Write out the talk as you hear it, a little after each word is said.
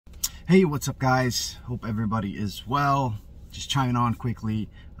Hey, what's up guys? Hope everybody is well. Just chiming on quickly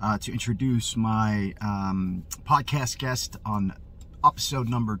to introduce my podcast guest on episode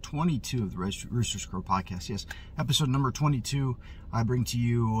number 22 of the Rooster podcast. Yes, episode number 22. I bring to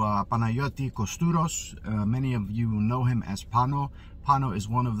you Pano Kostouros. Many of you know him as Pano. Pano is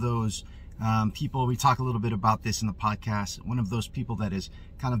one of those people, we talk a little bit about this in the podcast, one of those people that is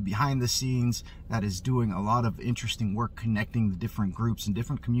kind of behind the scenes, that is doing a lot of interesting work connecting the different groups and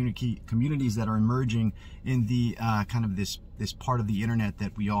different communities that are emerging in the kind of this part of the internet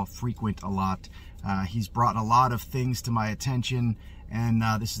that we all frequent a lot. He's brought a lot of things to my attention, and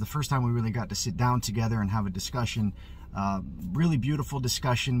this is the first time we really got to sit down together and have a discussion. Really beautiful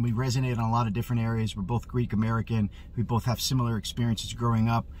discussion. We resonate on a lot of different areas. We're both Greek American. We both have similar experiences growing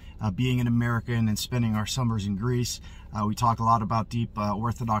up, being an American and spending our summers in Greece. We talk a lot about deep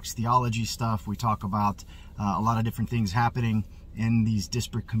Orthodox theology stuff. We talk about a lot of different things happening in these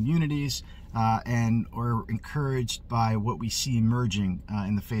disparate communities, and we're encouraged by what we see emerging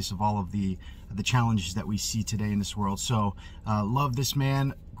in the face of all of the challenges that we see today in this world. So love this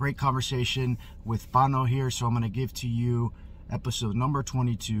man. Great conversation with Pano here. So I'm going to give to you episode number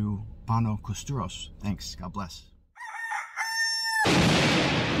 22, Pano Kostouros. Thanks. God bless.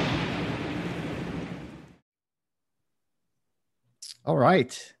 All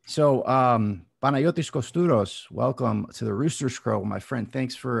right. So Panayotis Kostouros, welcome to the Rooster Scroll, my friend.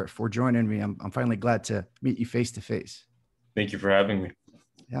 Thanks for joining me. I'm finally glad to meet you face to face. Thank you for having me.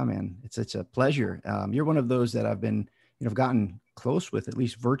 Yeah, man, it's a pleasure. You're one of those that I've been, gotten close with, at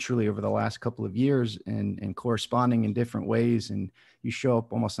least virtually, over the last couple of years, and corresponding in different ways. And you show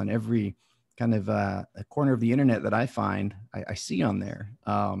up almost on every kind of a corner of the internet that I find, I see on there.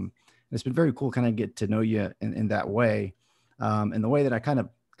 And it's been very cool kind of get to know you in that way. And the way that I kind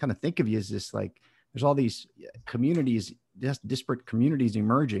of think of you is this, like, there's all these communities, just disparate communities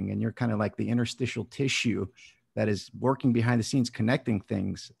emerging, and you're kind of like the interstitial tissue that is working behind the scenes, connecting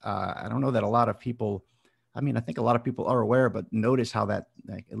things. I don't know that a lot of people, I think a lot of people are aware, but notice how that,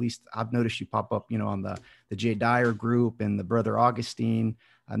 like, at least I've noticed you pop up, on the Jay Dyer group and the Brother Augustine.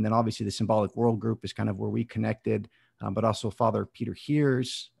 And then obviously the Symbolic World group is kind of where we connected, but also Father Peter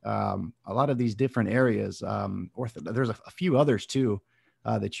Hears, a lot of these different areas. There's a few others too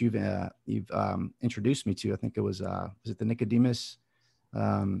that you've introduced me to. I think it was it the Nicodemus?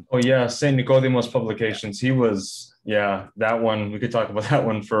 Oh yeah, St. Nicodemus Publications. He was, that one. We could talk about that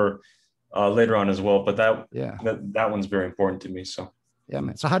one for later on as well. But that one's very important to me. So yeah,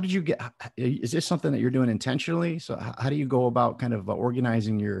 man. So how did you get? Is this something that you're doing intentionally? So how do you go about kind of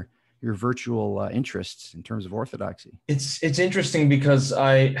organizing your virtual interests in terms of orthodoxy? It's interesting because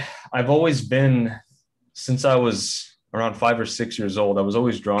I've always been, since I was around 5 or 6 years old, I was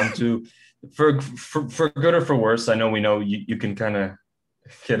always drawn to, for good or for worse. I know you can kind of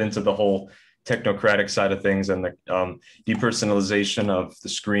get into the whole technocratic side of things and the depersonalization of the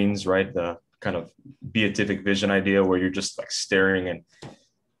screens, right? The kind of beatific vision idea where you're just like staring and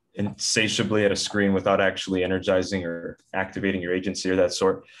insatiably at a screen without actually energizing or activating your agency or that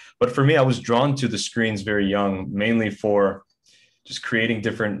sort. But for me, I was drawn to the screens very young, mainly for just creating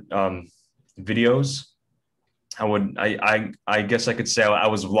different videos. I guess I could say I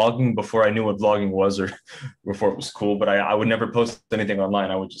was vlogging before I knew what vlogging was, or before it was cool, but I would never post anything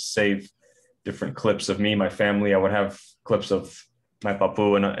online. I would just save different clips of me, my family. I would have clips of my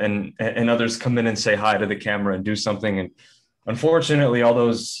papu and others come in and say hi to the camera and do something. And unfortunately, all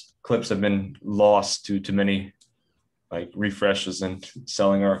those clips have been lost to many like refreshes and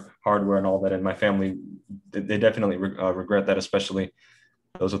selling our hardware and all that. And my family, they definitely regret that, especially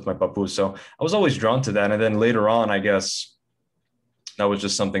those with my papu. So I was always drawn to that. And then later on, I guess that was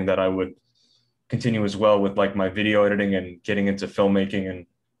just something that I would continue as well with, like, my video editing and getting into filmmaking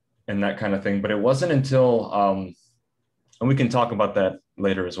and that kind of thing. But it wasn't until, and we can talk about that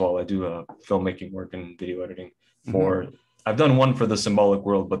later as well. I do filmmaking work and video editing for, I've done one for the Symbolic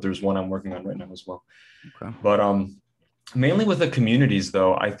World, but there's one I'm working on right now as well. Okay. But mainly with the communities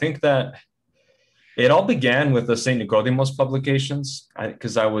though, I think that it all began with the St. Nicodemus Publications,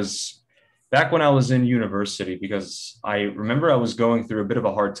 because I was, back when I was in university, because I remember I was going through a bit of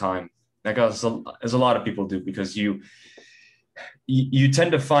a hard time, like as a lot of people do, because you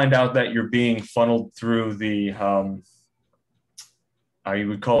tend to find out that you're being funneled through the, you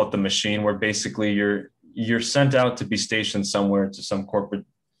would call it the machine, where basically you're sent out to be stationed somewhere to some corporate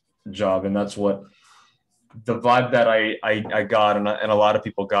job. And that's what the vibe that I got and a lot of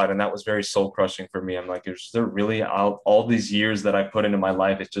people got. And that was very soul crushing for me. I'm like, is there really all these years that I put into my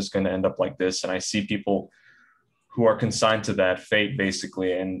life, it's just going to end up like this? And I see people who are consigned to that fate,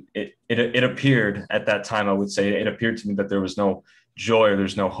 basically. And it appeared at that time, I would say, it appeared to me that there was no joy or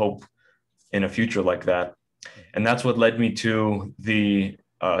there's no hope in a future like that. And that's what led me to the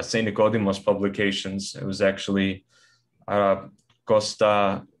St. Nicodemus publications. It was actually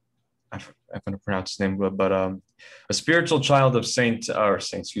Costa, I'm going to pronounce his name, but a spiritual child of Elder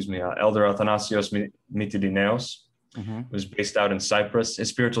Athanasios Mitidineos. It was based out in Cyprus. His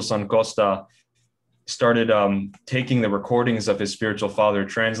spiritual son Costa started taking the recordings of his spiritual father,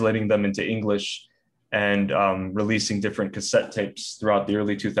 translating them into English, and releasing different cassette tapes throughout the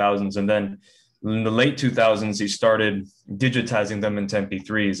early 2000s. And then in the late 2000s, he started digitizing them into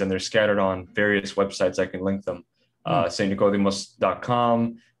MP3s, and they're scattered on various websites. I can link them.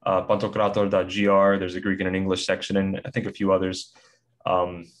 stnicodemus.com, pantokrator.gr. There's a Greek and an English section, and I think a few others.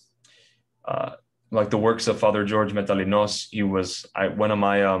 Like the works of Father George Metalinos. One of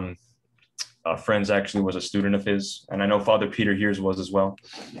my friends actually was a student of his, and I know Father Peter Heers was as well.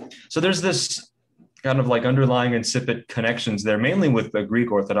 So there's this kind of like underlying incipient connections there, mainly with the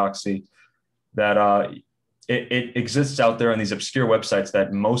Greek Orthodoxy, that it exists out there on these obscure websites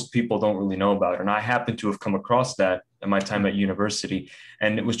that most people don't really know about. And I happen to have come across that in my time at university,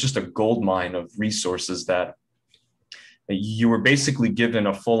 and it was just a gold mine of resources that you were basically given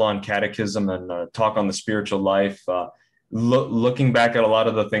a full-on catechism and a talk on the spiritual life. Looking back at a lot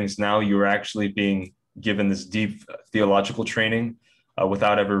of the things now, you were actually being given this deep theological training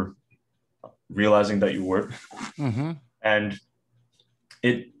without ever realizing that you were. And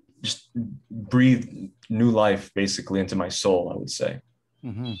it just breathed new life basically into my soul, I would say.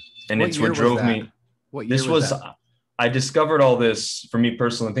 And it's what drove me. What year was that? I discovered all this for me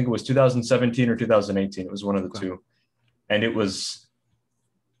personally. I think it was 2017 or 2018. It was one of the two. And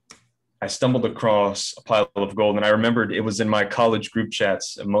I stumbled across a pile of gold, and I remembered it was in my college group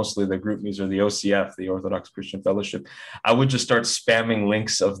chats, and mostly the group me's or the OCF, the Orthodox Christian Fellowship. I would just start spamming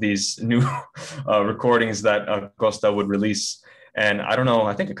links of these new recordings that Costa would release. And I don't know,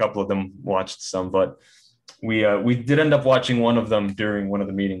 I think a couple of them watched some, but we did end up watching one of them during one of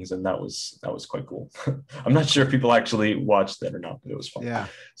the meetings, and that was quite cool. I'm not sure if people actually watched that or not, but it was fun. Yeah.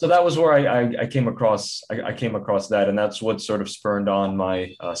 So that was where I came across that, and that's what sort of spurned on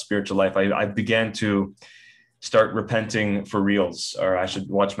my spiritual life. I began to start repenting for reals, or I should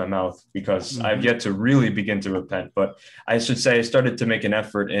watch my mouth, because I've yet to really begin to repent. But I should say I started to make an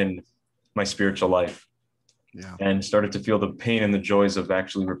effort in my spiritual life, and started to feel the pain and the joys of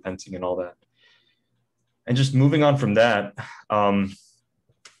actually repenting and all that. And just moving on from that, I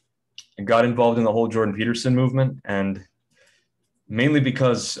got involved in the whole Jordan Peterson movement, and mainly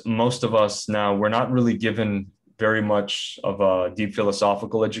because most of us now, we're not really given very much of a deep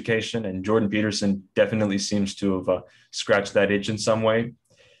philosophical education, and Jordan Peterson definitely seems to have scratched that itch in some way.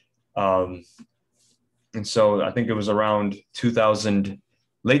 And so I think it was around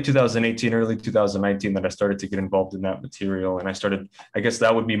late 2018, early 2019 that I started to get involved in that material. And I guess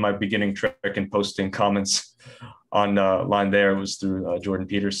that would be my beginning trick in posting comments online there, was through Jordan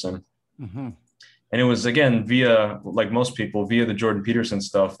Peterson. And it was, again, via, like most people, via the Jordan Peterson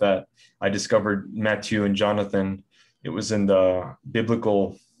stuff that I discovered Matthew and Jonathan. It was in the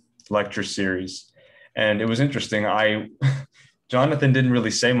biblical lecture series. And it was interesting. Jonathan didn't really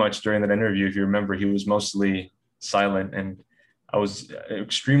say much during that interview. If you remember, he was mostly silent, and I was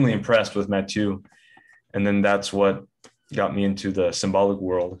extremely impressed with Matthew. And then that's what got me into the symbolic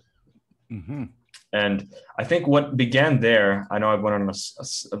world. And I think what began there, I know I went on a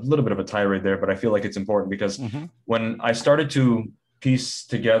little bit of a tirade there, but I feel like it's important because when I started to piece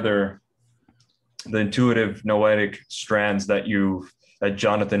together the intuitive noetic strands that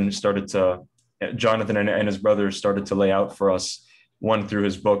Jonathan and his brothers started to lay out for us, one through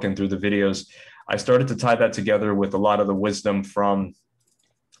his book and through the videos, I started to tie that together with a lot of the wisdom from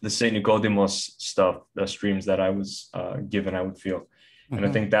the St. Nicodemus stuff, the streams that I was given, I would feel. And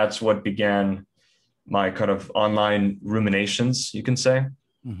I think that's what began my kind of online ruminations, you can say.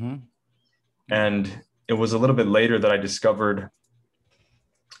 And it was a little bit later that I discovered,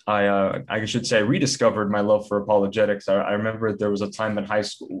 I should say, rediscovered my love for apologetics. I remember there was a time in high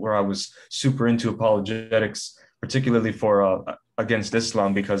school where I was super into apologetics, particularly for against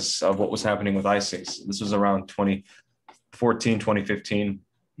Islam, because of what was happening with ISIS. This was around 2014, 2015,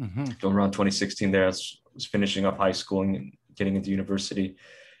 around 2016 there. I was finishing up high school and getting into university.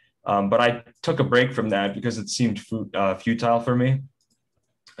 But I took a break from that because it seemed futile for me.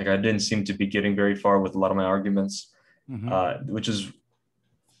 Like, I didn't seem to be getting very far with a lot of my arguments, which is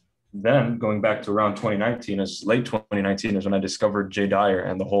then going back to around 2019, late 2019 is when I discovered Jay Dyer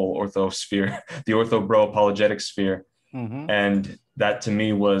and the whole Ortho sphere, the Ortho Bro apologetic sphere. And that to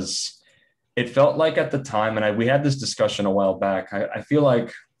me it felt like at the time, and we had this discussion a while back, I feel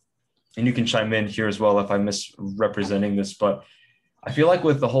like, and you can chime in here as well if I'm misrepresenting this, but I feel like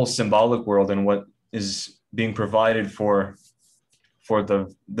with the whole symbolic world and what is being provided for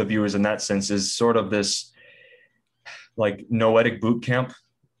the viewers in that sense is sort of this like noetic boot camp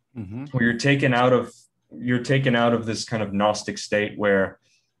where you're taken out of this kind of Gnostic state where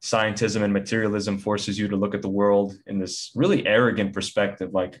scientism and materialism forces you to look at the world in this really arrogant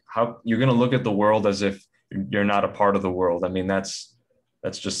perspective, like how you're going to look at the world as if you're not a part of the world. I mean, that's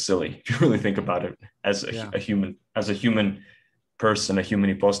just silly if you really think about it as a human person, a human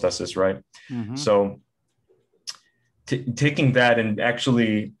hypostasis, right? So taking that and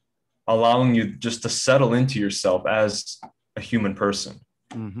actually allowing you just to settle into yourself as a human person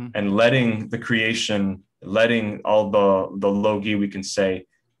and letting the creation, letting all the logi, we can say,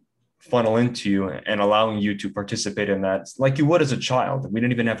 funnel into you and allowing you to participate in that like you would as a child. We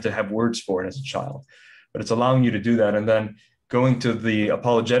didn't even have to have words for it as a child, but it's allowing you to do that. And then going to the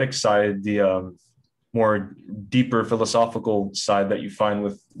apologetic side, the more deeper philosophical side that you find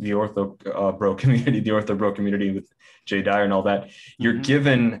with the Ortho Bro community, the Ortho Bro community with Jay Dyer and all that, you're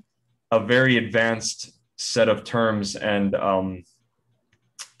given a very advanced set of terms and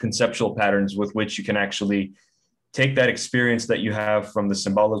conceptual patterns with which you can actually take that experience that you have from the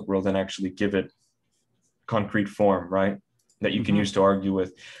symbolic world and actually give it concrete form, right? That you can use to argue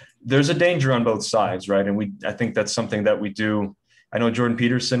with. There's a danger on both sides, right? And I think that's something that we do. I know Jordan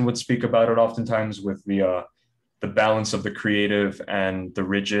Peterson would speak about it oftentimes with the balance of the creative and the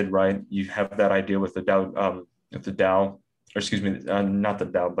rigid, right? You have that idea with the Tao, or excuse me, not the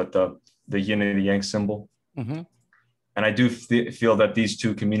Tao, but the yin and the yang symbol. And I do feel that these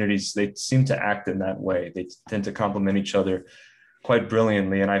two communities, they seem to act in that way. They tend to complement each other quite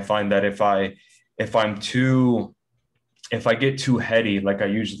brilliantly. And I find that if I get too heady, like I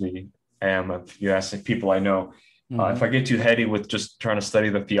usually am, if you ask people I know, if I get too heady with just trying to study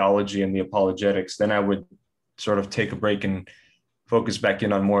the theology and the apologetics, then I would sort of take a break and focus back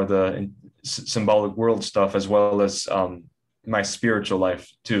in on more of the symbolic world stuff, as well as my spiritual life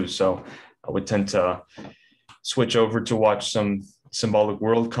too. So I would tend to switch over to watch some symbolic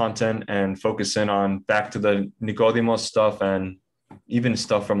world content and focus in on back to the Nicodemos stuff and even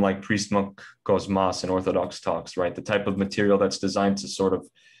stuff from like Priest Monk Cosmas and Orthodox Talks, right? The type of material that's designed to sort of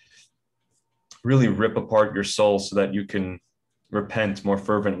really rip apart your soul so that you can repent more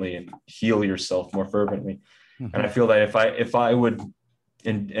fervently and heal yourself more fervently. And I feel that if I would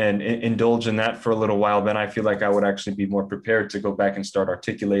indulge in that for a little while, then I feel like I would actually be more prepared to go back and start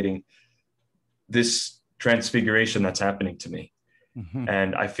articulating this transfiguration that's happening to me.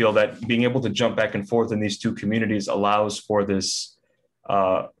 And I feel that being able to jump back and forth in these two communities allows for this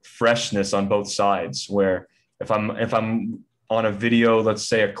freshness on both sides, where if I'm on a video, let's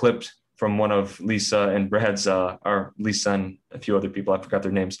say a clip from one of Lisa and Brad's, or Lisa and a few other people, I forgot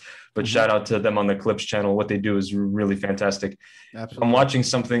their names, but shout out to them on the Clips channel. What they do is really fantastic. Absolutely.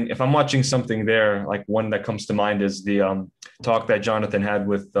 If I'm watching something there, like one that comes to mind is the talk that Jonathan had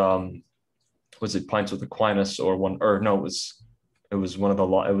with, was it Pints with Aquinas it was one of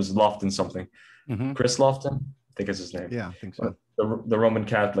it was Lofton something. Chris Lofton, I think is his name. Yeah, I think so. The Roman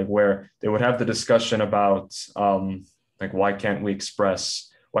Catholic, where they would have the discussion about like, why can't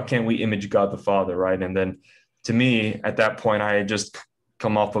we image God the Father, right? And then to me, at that point, I had just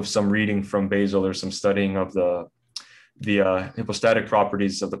come off of some reading from Basil or some studying of the hypostatic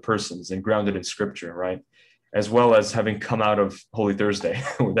properties of the persons and grounded in scripture, right? As well as having come out of Holy Thursday,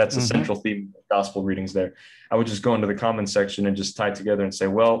 where that's a central theme of gospel readings there. I would just go into the comments section and just tie it together and say,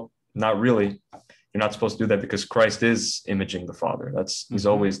 well, not really. You're not supposed to do that because Christ is imaging the Father. He's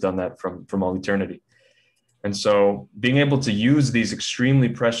always done that from all eternity. And so being able to use these extremely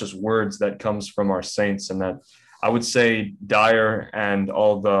precious words that comes from our saints, and that I would say Dyer and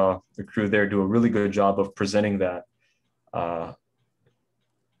all the crew there do a really good job of presenting that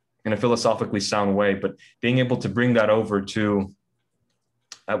in a philosophically sound way, but being able to bring that over to,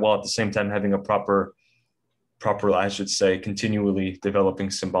 while at the same time having a proper, I should say, continually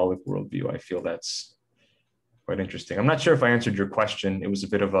developing symbolic worldview. I feel that's quite interesting. I'm not sure if I answered your question. It was a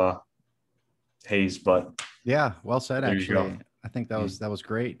bit of a haze, but yeah, well said. Actually, I think that was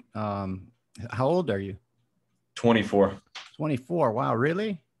great. How old are you? 24. 24. Wow,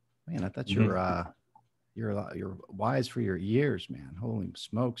 really? Man, I thought you're wise for your years, man. Holy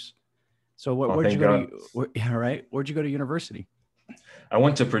smokes! So where'd you go? Where'd you go to university? I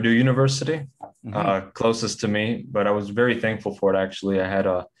went to Purdue University, closest to me, but I was very thankful for it. Actually,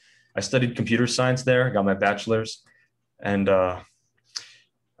 I studied computer science there. Got my bachelor's, and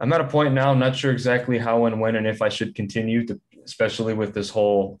I'm at a point now. I'm not sure exactly how and when and if I should continue to, especially with this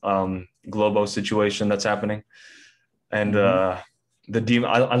whole Globo situation that's happening. And the demon.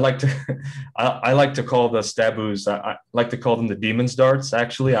 I like to I like to call the stabus. I like to call them the demon's darts.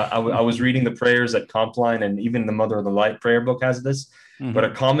 Actually, I was reading the prayers at Compline, and even the Mother of the Light prayer book has this. Mm-hmm. But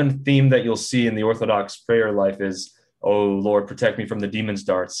a common theme that you'll see in the Orthodox prayer life is, "Oh Lord, protect me from the demon's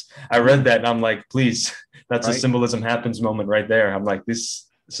darts." I read that and I'm like, please, that's a symbolism happens moment right there. I'm like, this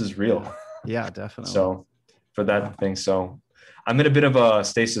is real. Yeah, definitely. So for that thing, so I'm in a bit of a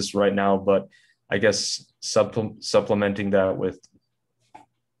stasis right now, but I guess supplementing that with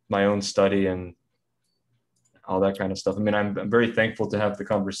my own study and all that kind of stuff. I mean, I'm very thankful to have the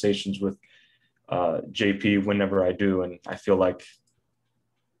conversations with JP whenever I do, and I feel like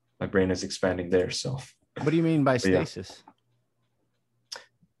my brain is expanding there. So what do you mean by stasis? Yeah.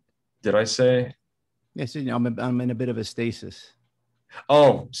 Did I say? Yes, I'm in a bit of a stasis.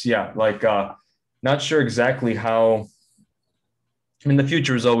 Oh, so yeah, like not sure exactly how. I mean, the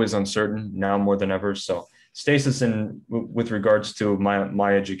future is always uncertain now more than ever. So stasis with regards to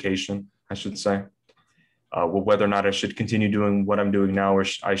my education, I should say, well, whether or not I should continue doing what I'm doing now, or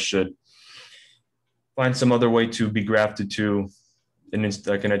I should find some other way to be grafted to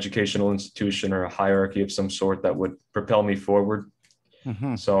like an educational institution or a hierarchy of some sort that would propel me forward.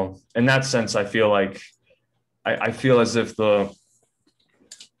 Mm-hmm. So in that sense, I feel like I feel as if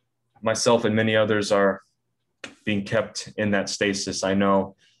myself and many others are being kept in that stasis. I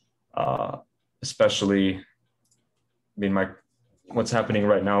know, especially, I mean, what's happening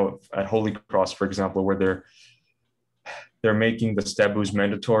right now at Holy Cross, for example, where they're making the stabus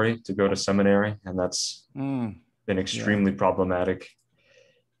mandatory to go to seminary, and that's been extremely problematic.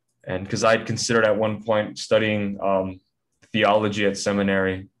 And because I'd considered at one point studying theology at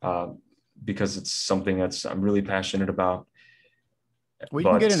seminary, because it's something I'm really passionate about. Well, you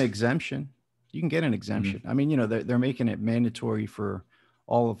can get an exemption. You can get an exemption. Mm-hmm. I mean, they're making it mandatory for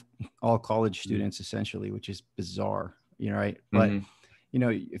all college students essentially, which is bizarre, right? But,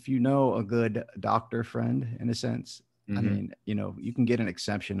 if you know a good doctor friend, in a sense, I mean, you can get an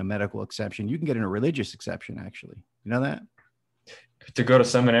exception, a medical exception. You can get a religious exception, actually. You know that? To go to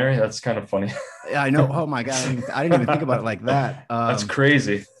seminary? That's kind of funny. Yeah, I know. Oh my God. I didn't even think about it like that. That's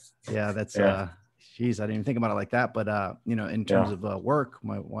crazy. Yeah, geez, I didn't even think about it like that. But, in terms of work,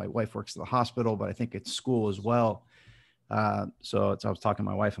 my wife works at the hospital, but I think it's school as well. So I was talking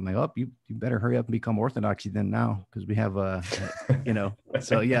to my wife. I'm like, oh, you better hurry up and become Orthodox then now, because we have,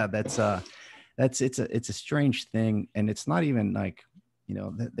 so yeah, it's a strange thing. And it's not even like,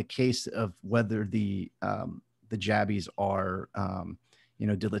 the case of whether the jabbies are,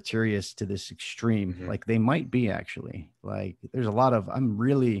 deleterious to this extreme. Like they might be actually. Like there's a lot of,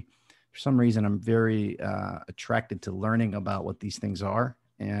 for some reason, I'm very attracted to learning about what these things are.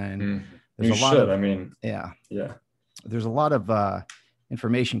 And there's there's a lot of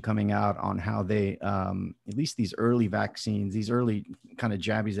information coming out on how they, at least these early vaccines, these early kind of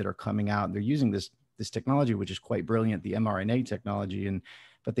jabbies that are coming out, they're using this technology, which is quite brilliant, the mRNA technology.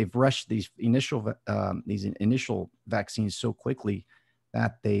 But they've rushed these initial vaccines so quickly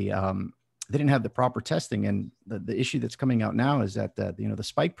that they didn't have the proper testing. And the issue that's coming out now is that the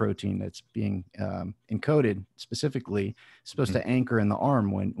spike protein that's being encoded specifically is supposed to anchor in the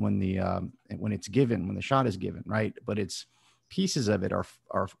arm when it's given, when the shot is given, right? But it's pieces of it are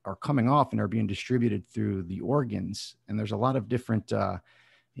coming off and are being distributed through the organs. And there's a lot of different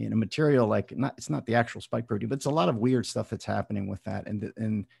material, like it's not the actual spike protein, but it's a lot of weird stuff that's happening with that.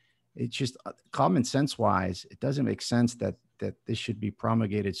 And it's just common sense wise, it doesn't make sense that this should be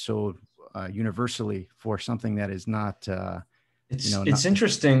promulgated so universally for something that is not. It's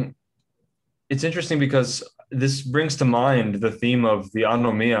interesting. It's interesting because this brings to mind the theme of the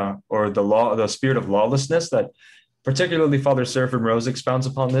anomia, or the spirit of lawlessness, that particularly Father Seraphim Rose expounds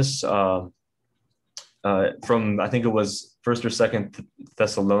upon this from, I think it was 1st or 2nd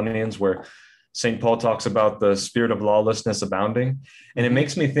Thessalonians, where St. Paul talks about the spirit of lawlessness abounding. And it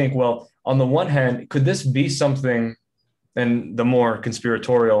makes me think, well, on the one hand, could this be something, and the more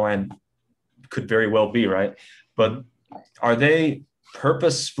conspiratorial and could very well be, right? But are they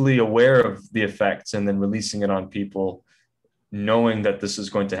purposefully aware of the effects and then releasing it on people, knowing that this is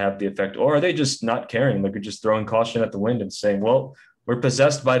going to have the effect? Or are they just not caring? Like, you're just throwing caution at the wind and saying, well, we're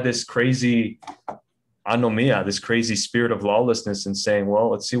possessed by this crazy anomia, this crazy spirit of lawlessness, and saying, well,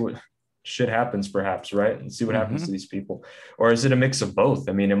 let's see what shit happens perhaps, right? And see what happens to these people. Or is it a mix of both?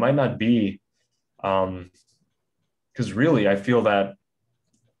 I mean, it might not be, because really I feel that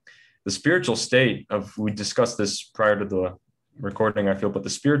the spiritual state of, we discussed this prior to the recording, I feel, but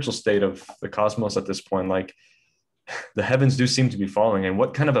the spiritual state of the cosmos at this point, like the heavens do seem to be falling. And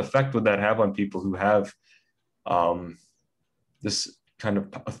what kind of effect would that have on people who have this kind of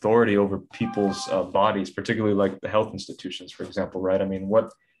authority over people's bodies, particularly like the health institutions, for example, right? I mean,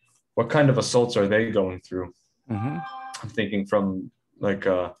 what kind of assaults are they going through? I'm thinking from like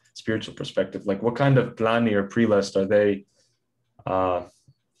a spiritual perspective, like what kind of plani or prelest are they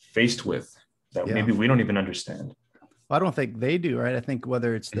faced with that maybe we don't even understand? Well, I don't think they do, right? I think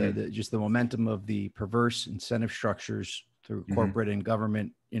whether it's just the momentum of the perverse incentive structures through corporate and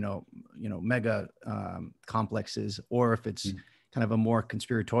government, mega complexes, or if it's kind of a more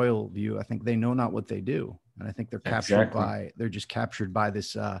conspiratorial view, I think they know not what they do, and I think they're just captured by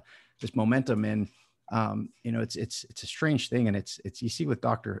this this momentum. And it's a strange thing, and it's you see with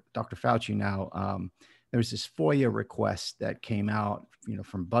Dr. Fauci now. There's this FOIA request that came out,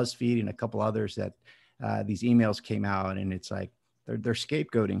 from BuzzFeed and a couple others that these emails came out, and it's like they're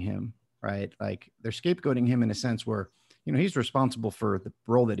scapegoating him, right? Like they're scapegoating him in a sense where he's responsible for the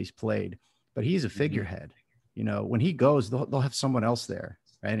role that he's played, but he's a figurehead. When he goes, they'll have someone else there,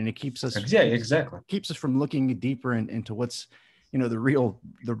 right? And it keeps us keeps us from looking deeper into what's the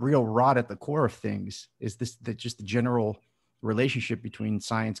real rot at the core of things is just the general relationship between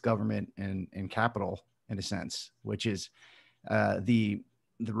science, government, and capital, in a sense, which is the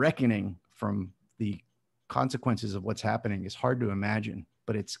reckoning from the consequences of what's happening is hard to imagine,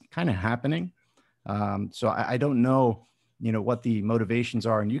 but it's kind of happening. So I don't know, what the motivations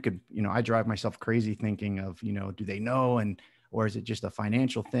are. And you could, I drive myself crazy thinking of, do they know? Or is it just a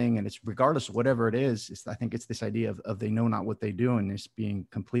financial thing? And it's regardless of whatever it is, I think it's this idea of they know not what they do, and it's being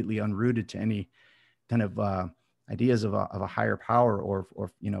completely unrooted to any kind of ideas of a higher power,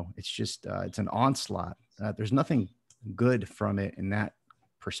 or it's just, it's an onslaught. There's nothing good from it in that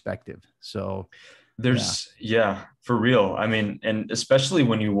perspective. So there's, for real. I mean, and especially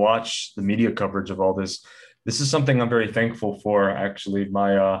when you watch the media coverage of all this is something I'm very thankful for. Actually,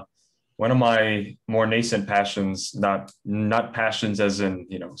 my, one of my more nascent passions, not passions as in,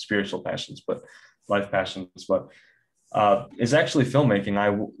 spiritual passions, but life passions, but is actually filmmaking.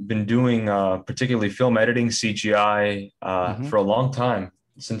 I've been doing particularly film editing, CGI for a long time,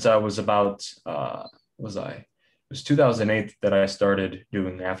 since I was about, it was 2008 that I started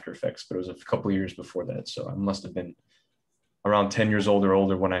doing After Effects, but it was a couple of years before that. So I must have been around 10 years old or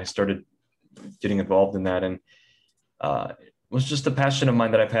older when I started getting involved in that. And it was just a passion of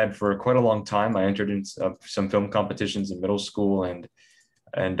mine that I've had for quite a long time. I entered in some film competitions in middle school, and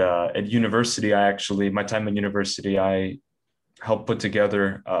at university, my time at university, I helped put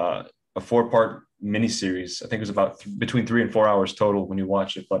together a 4-part miniseries. I think it was about between 3 and 4 hours total when you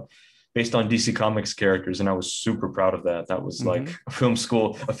watch it, but based on DC Comics characters. And I was super proud of that. That was like a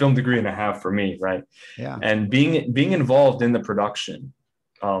film degree and a half for me. Right. Yeah. And being involved in the production,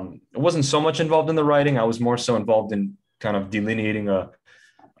 I wasn't so much involved in the writing. I was more so involved in kind of delineating a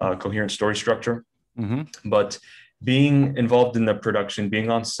coherent story structure, but being involved in the production,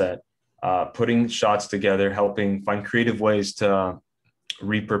 being on set, putting shots together, helping find creative ways to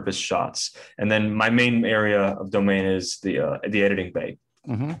repurpose shots. And then my main area of domain is the editing bay,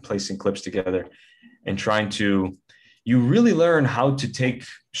 placing clips together and trying to, you really learn how to take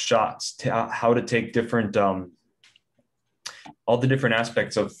shots, how to take different, all the different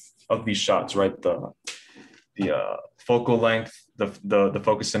aspects of these shots, right? The focal length, the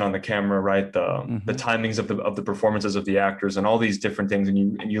focusing on the camera, right? The timings of the performances of the actors and all these different things.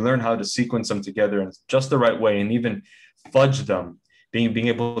 And you learn how to sequence them together in just the right way, and even fudge them, being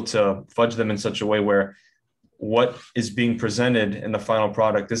able to fudge them in such a way where what is being presented in the final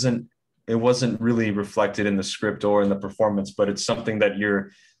product wasn't really reflected in the script or in the performance, but it's something that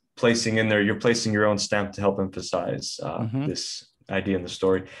you're placing in there. You're placing your own stamp to help emphasize this idea in the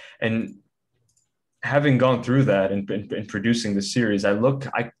story. And having gone through that and producing the series, I look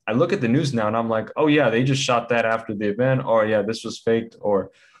at the news now and I'm like, oh yeah, they just shot that after the event, or yeah, this was faked,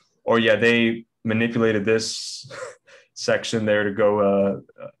 or yeah, they manipulated this section there to go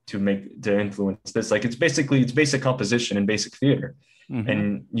to influence this. Like it's basic composition and basic theater.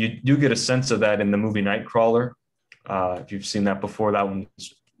 And you do get a sense of that in the movie Nightcrawler. If you've seen that before, that one,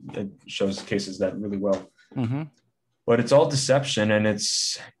 it shows cases that really well. But it's all deception, and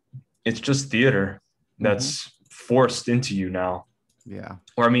it's just theater that's forced into you now. Yeah.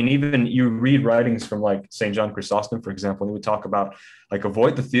 Or I mean, even you read writings from like St. John Chrysostom, for example, and he would talk about like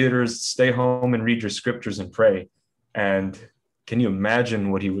avoid the theaters, stay home and read your scriptures and pray. And can you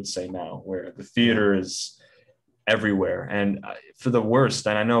imagine what he would say now, where the theater is everywhere and for the worst?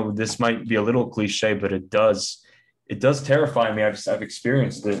 And I know this might be a little cliche, but it does terrify me. I've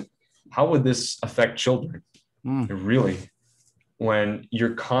experienced it. How would this affect children? Really, when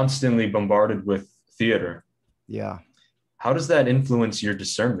you're constantly bombarded with theater? Yeah. How does that influence your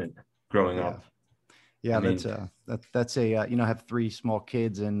discernment growing up? Yeah, I mean, that's a I have 3 small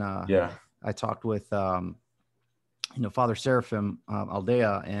kids, and yeah. I talked with Father Seraphim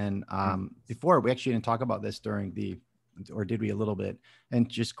Aldea, and before we actually didn't talk about this during or did we a little bit? And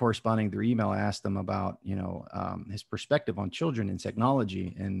just corresponding through email, I asked them about his perspective on children and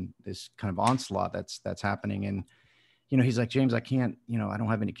technology and this kind of onslaught that's happening. And he's like, James, I can't, I don't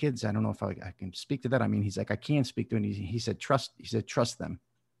have any kids. I don't know if I can speak to that. I mean, he's like, I can't speak to it. He said, trust them.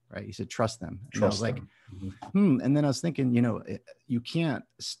 Right. He said, trust them. And I was like, and then I was thinking, you can't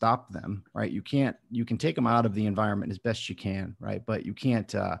stop them, right? You can take them out of the environment as best you can. Right. But you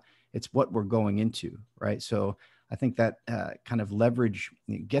can't, it's what we're going into. Right. So I think that kind of leverage,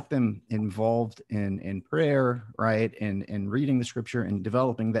 get them involved in prayer, right. And reading the scripture and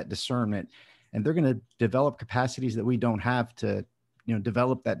developing that discernment. And they're going to develop capacities that we don't have to,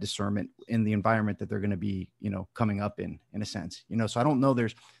 develop that discernment in the environment that they're going to be, coming up in a sense, so I don't know.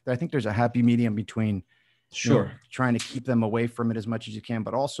 I think there's a happy medium between, trying to keep them away from it as much as you can,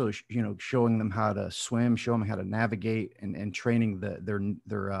 but also, showing them how to swim, show them how to navigate, and training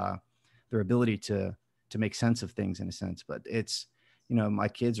their ability to make sense of things in a sense. But it's, my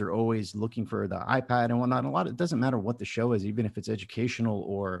kids are always looking for the iPad and whatnot. And it doesn't matter what the show is, even if it's educational,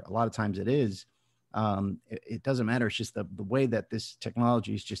 or a lot of times it is, it doesn't matter. It's just the way that this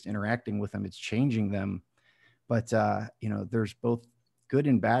technology is just interacting with them. It's changing them. But, there's both good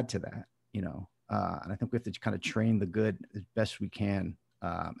and bad to that, and I think we have to kind of train the good as best we can.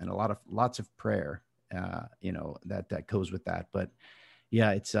 And lots of prayer, that goes with that. But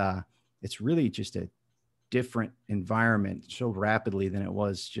yeah, it's really just a different environment so rapidly than it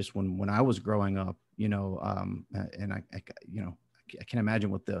was just when I was growing up, and I can't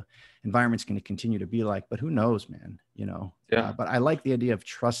imagine what the environment's going to continue to be like, but who knows, man, but I like the idea of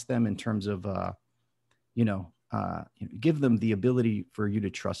trust them in terms of, give them the ability for you to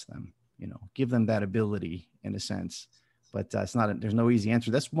trust them, give them that ability in a sense, but there's no easy answer.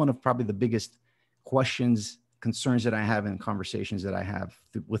 That's one of probably the biggest concerns that I have in conversations that I have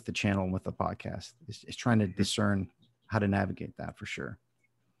with the channel and with the podcast is trying to discern how to navigate that for sure.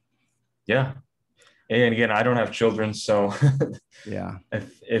 Yeah. And again, I don't have children, so yeah,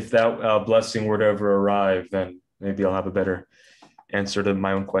 if that blessing were to ever arrive, then maybe I'll have a better answer to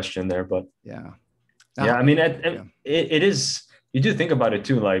my own question there. But yeah, I mean, it is, you do think about it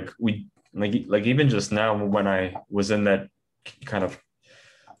too. Like even just now when I was in that kind of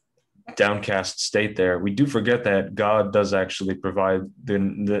downcast state there, we do forget that God does actually provide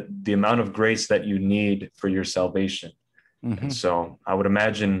the amount of grace that you need for your salvation. And so I would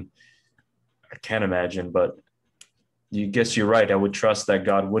imagine, I can't imagine, but guess you're right. I would trust that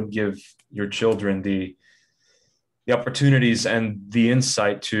God would give your children the opportunities and the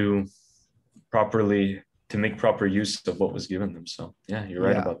insight to make proper use of what was given them. So yeah, you're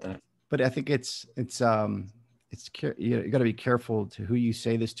right about that. But I think you got to be careful to who you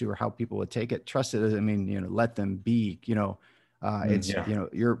say this to or how people would take it. Trust it doesn't mean, let them be, your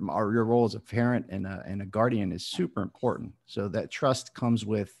role as a parent and a guardian is super important. So that trust comes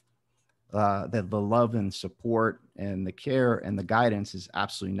with the love and support and the care and the guidance is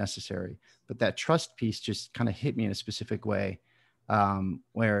absolutely necessary. But that trust piece just kind of hit me in a specific way,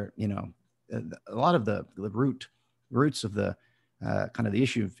 where, a lot of the roots of the kind of the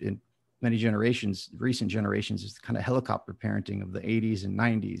issue in many recent generations is kind of helicopter parenting of the 80s and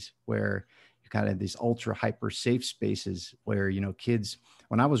 90s, where you kind of these ultra hyper safe spaces where, kids,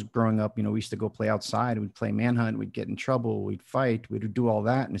 when I was growing up, we used to go play outside, we'd play manhunt, we'd get in trouble, we'd fight, we'd do all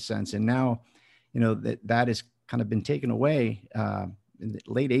that in a sense. And now, that has kind of been taken away. In the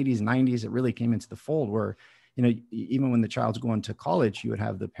late 80s, 90s, it really came into the fold where, even when the child's going to college, you would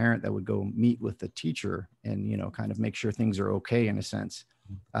have the parent that would go meet with the teacher and, kind of make sure things are okay in a sense.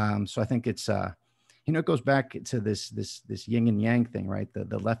 So I think it's, it goes back to this yin and yang thing, right?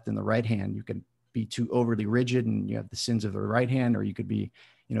 The left and the right hand. You can be too overly rigid and you have the sins of the right hand, or you could be,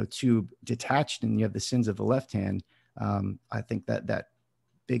 too detached and you have the sins of the left hand. I think that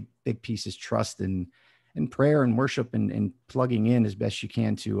big piece is trust and prayer and worship and plugging in as best you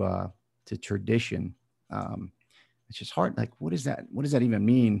can to tradition. It's just hard. Like, what does that even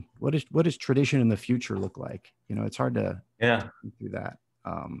mean? What does tradition in the future look like? It's hard to do that.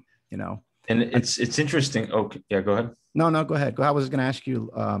 And it's interesting. Okay. Yeah, go ahead. No, go ahead. I was going to ask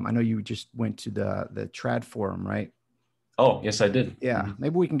you, I know you just went to the trad forum, right? Oh, yes, I did. Yeah.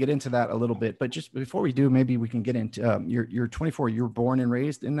 Maybe we can get into that a little bit, but just before we do, maybe we can get into, you're 24, you were born and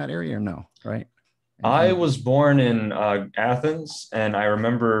raised in that area or no? Right. I was born in Athens, and I don't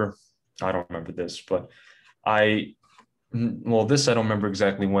remember this, but this I don't remember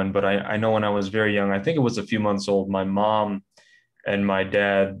exactly when, but I know when I was very young, I think it was a few months old, my mom and my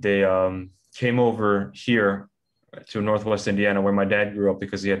dad, they came over here to Northwest Indiana, where my dad grew up,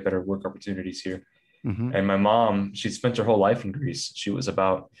 because he had better work opportunities here. Mm-hmm. And my mom, she spent her whole life in Greece. She was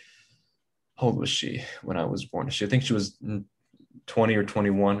about, how old was she when I was born? I think she was 20 or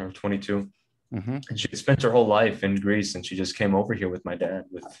 21 or 22. Mm-hmm. And she spent her whole life in Greece, and she just came over here with my dad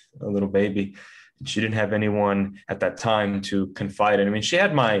with a little baby. And she didn't have anyone at that time to confide in. I mean, she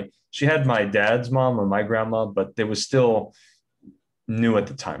had my dad's mom or my grandma, but they was still new at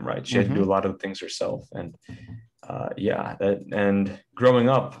the time, right? She had to do a lot of the things herself. And and growing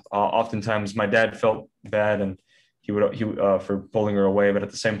up, oftentimes my dad felt bad, and he for pulling her away, but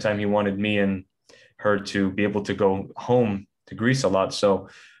at the same time, he wanted me and her to be able to go home to Greece a lot. So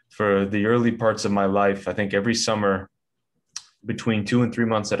for the early parts of my life, I think every summer, between 2 and 3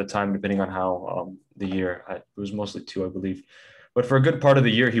 months at a time, depending on how the year, it was mostly 2, I believe. But for a good part of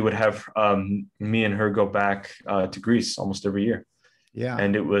the year, he would have me and her go back to Greece almost every year. Yeah.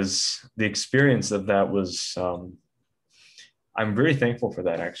 And it was, the experience of that was, I'm very thankful for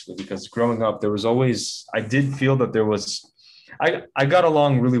that, actually, because growing up, there was always, I did feel that there was, I got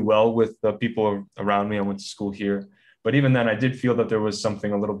along really well with the people around me. I went to school here, but even then I did feel that there was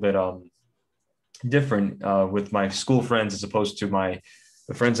something a little bit different with my school friends as opposed to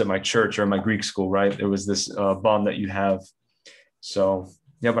the friends at my church or my Greek school, right? There was this bond that you have. So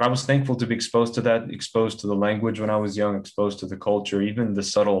yeah, but I was thankful to be exposed to that, exposed to the language when I was young, exposed to the culture, even the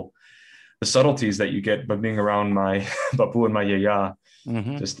subtleties that you get by being around my papu and my yaya.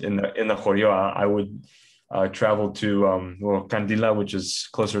 Mm-hmm. Just in the Choreo, I would travel to Candila, which is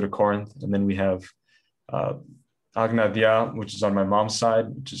closer to Corinth, and then we have Agnadia, which is on my mom's side,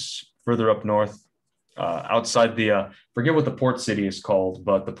 which is further up north, outside the forget what the port city is called,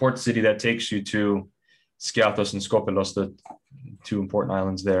 but the port city that takes you to Skiathos and Skopelos, the 2 important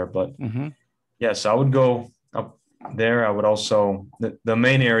islands there. But yes, I would go up there. I would also, the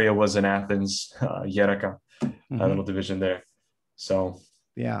main area was in Athens, Yeraka, a little division there. So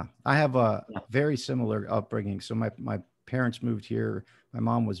yeah, I have a very similar upbringing. So my parents moved here. My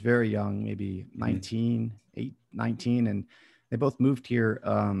mom was very young, maybe 19, and they both moved here.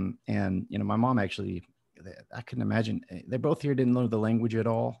 And, my mom actually, I couldn't imagine, they both here didn't know the language at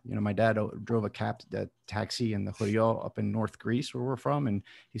all. My dad drove a taxi in the Choreo up in North Greece, where we're from, and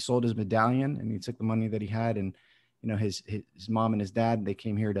he sold his medallion and he took the money that he had. And, his mom and his dad, they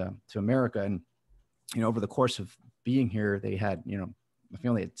came here to America. And, over the course of being here, they had, my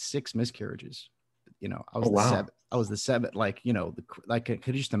family had 6 miscarriages. I was the seventh. I was the seventh. Could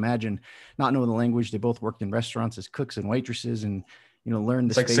you just imagine not knowing the language? They both worked in restaurants as cooks and waitresses, and learned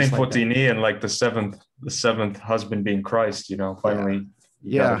the it's like Saint Fotini, and like the seventh husband being Christ. Finally.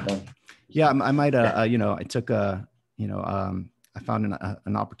 Yeah. I might. I took I found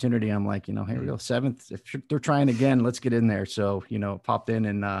an opportunity. I'm like, here we go, 7th. If they're trying again, let's get in there. So popped in,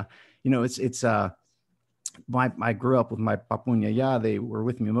 and it's I grew up with my papu and yaya. They were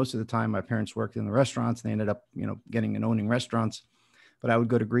with me most of the time. My parents worked in the restaurants. They ended up, getting and owning restaurants. But I would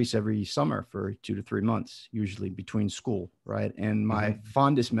go to Greece every summer for 2 to 3 months, usually between school, right? And my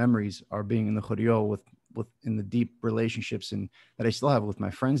fondest memories are being in the Choreo with in the deep relationships and that I still have with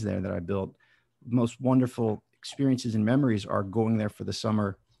my friends there that I built. Most wonderful experiences and memories are going there for the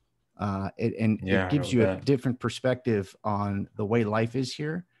summer. It gives you a different perspective on the way life is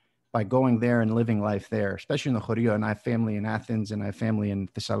here by going there and living life there, especially in the Choreo. And I have family in Athens and I have family in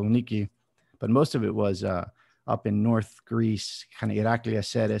Thessaloniki, but most of it was up in North Greece, kind of Iraklia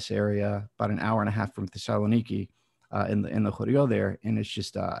Ceres area, about an hour and a half from Thessaloniki, in the Choreo there. And it's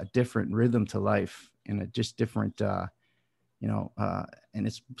just a different rhythm to life and a just different, and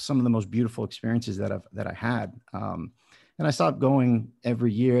it's some of the most beautiful experiences that I had. And I stopped going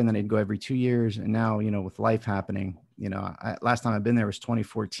every year, and then I'd go every 2 years. And now, with life happening, last time I've been there was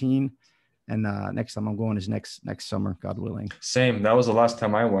 2014. And next time I'm going is next summer, God willing. Same. That was the last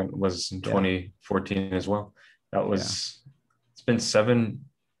time I went, was in 2014 as well. That was, it's been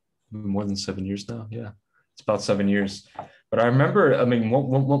more than 7 years now. Yeah, it's about 7 years. But I remember,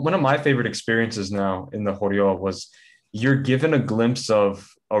 one of my favorite experiences now in the Choreo was you're given a glimpse of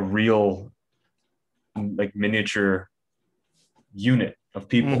a real, like, miniature unit of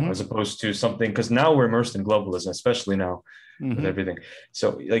people as opposed to something, because now we're immersed in globalism, especially now with everything.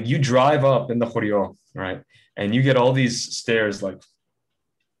 So like you drive up in the Choreo, right? And you get all these stairs, like,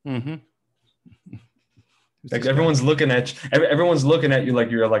 like everyone's looking at you like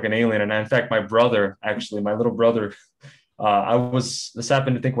you're like an alien. And in fact, my little brother, This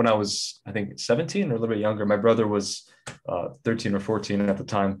happened, I think, when I was, 17 or a little bit younger. My brother was 13 or 14 at the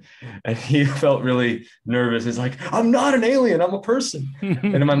time, and he felt really nervous. He's like, I'm not an alien, I'm a person.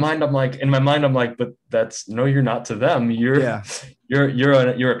 And in my mind, I'm like, but no, you're not to them. You're a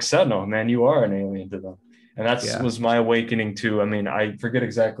xeno, man. You are an alien to them. And was my awakening too. I mean, I forget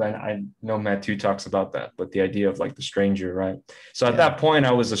exactly. I know Matthew talks about that, but the idea of like the stranger, right? So at that point,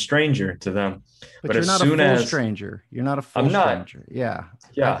 I was a stranger to them. But you're not a full stranger. You're not a full stranger. Yeah.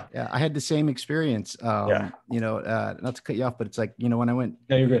 Yeah. I had the same experience. Not to cut you off, but it's like, when I went.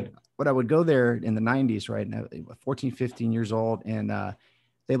 No, you're good. But I would go there in the 90s, right? Now, 14, 15 years old. And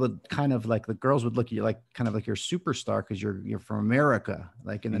they would kind of like, the girls would look at you like kind of like you're a superstar because you're from America,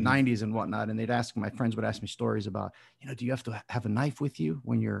 like in the 90s and whatnot. And my friends would ask me stories about, do you have to have a knife with you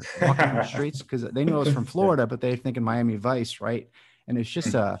when you're walking the streets? Because they knew I was from Florida, but they think in Miami Vice, right? And it's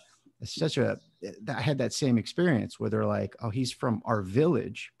just I had that same experience where they're like, oh, he's from our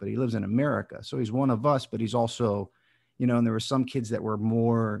village, but he lives in America. So he's one of us, but he's also, and there were some kids that were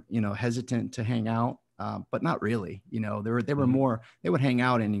more, hesitant to hang out. But not really, they were more, they would hang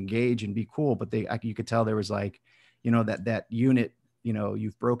out and engage and be cool, but you could tell there was like, that unit,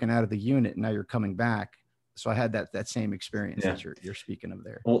 you've broken out of the unit and now you're coming back. So I had that same experience that you're speaking of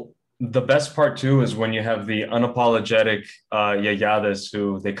there. Well, the best part too is when you have the unapologetic yayades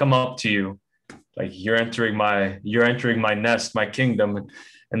who they come up to you, like you're entering my nest, my kingdom,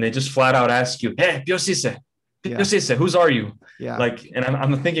 and they just flat out ask you, hey, Piosise, whose are you? Yeah. Like, and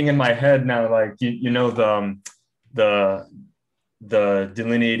I'm thinking in my head now, like, the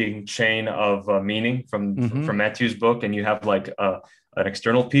delineating chain of meaning from Matthew's book. And you have like an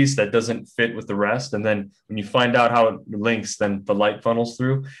external piece that doesn't fit with the rest. And then when you find out how it links, then the light funnels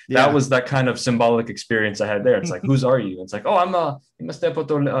through. Yeah. That was that kind of symbolic experience I had there. It's like, whose are you? It's like, oh, I'm Nous.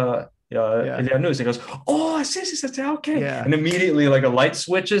 He goes, oh, I see, okay. Yeah. And immediately like a light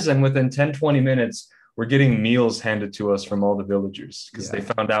switches, and within 10, 20 minutes, we're getting meals handed to us from all the villagers because they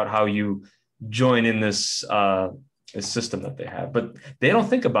found out how you join in this system that they have. But they don't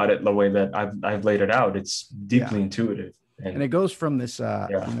think about it the way that I've laid it out. It's deeply intuitive. And it goes from this,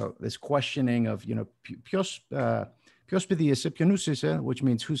 this questioning of, which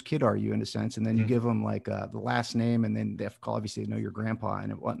means whose kid are you in a sense. And then you give them like the last name, and then they have to obviously know your grandpa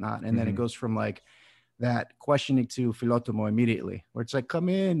and whatnot. And then it goes from like that questioning to philotomo immediately, where it's like, come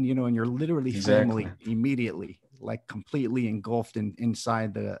in, and you're literally family immediately, like completely engulfed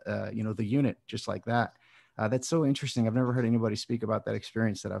inside the, the unit, just like that. That's so interesting. I've never heard anybody speak about that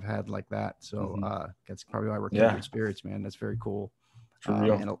experience that I've had like that. So that's probably why we're kindred spirits, man. That's very cool.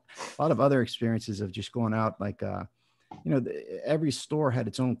 And a lot of other experiences of just going out, like, every store had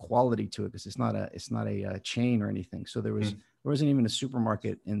its own quality to it because it's not a chain or anything. So there wasn't even a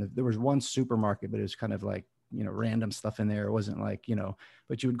supermarket there was one supermarket, but it was kind of like, random stuff in there. It wasn't like,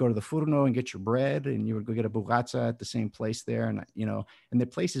 but you would go to the Furno and get your bread, and you would go get a bugatza at the same place there. And, and the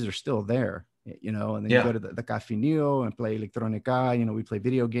places are still there, and then you go to the Cafinio and play electronica, we play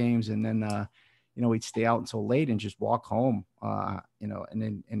video games, and then, we'd stay out until late and just walk home, and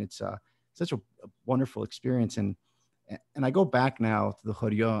it's such a wonderful experience. And I go back now to the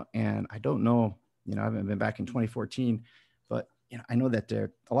Choryo, and I don't know, I haven't been back in 2014, but I know that a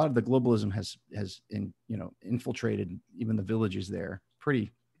lot of the globalism has infiltrated even the villages there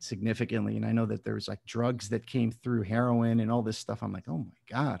pretty significantly. And I know that there's like drugs that came through, heroin and all this stuff. I'm like, oh my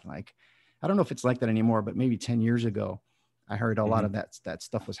God, like, I don't know if it's like that anymore, but maybe 10 years ago, I heard a lot of that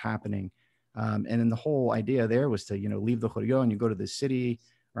stuff was happening. And then the whole idea there was to, leave the Choryo and you go to the city,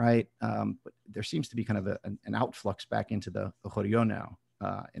 right? But there seems to be kind of an outflux back into the Choryo now,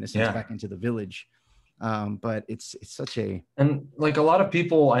 in a sense, back into the village. But it's such and like a lot of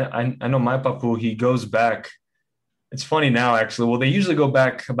people, I know my papu, he goes back. It's funny now, actually. Well, they usually go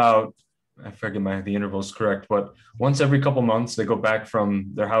back about, I forget the interval is correct, but once every couple months, they go back from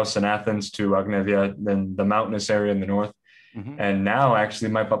their house in Athens to Agnevia, then the mountainous area in the north. And now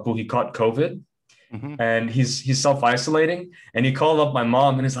actually my papu, he caught COVID. And he's self-isolating, and he called up my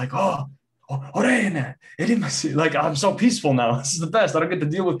mom and he's like, like, I'm so peaceful now. This is the best. I don't get to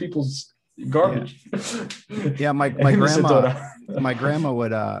deal with people's garbage. My grandma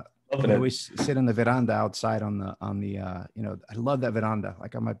would always sit on the veranda outside on the I love that veranda.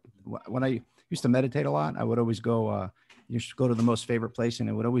 Like when I used to meditate a lot, I would always go go to the most favorite place, and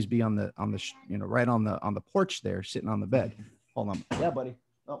it would always be on the right on the porch there, sitting on the bed. Hold on. Yeah, buddy.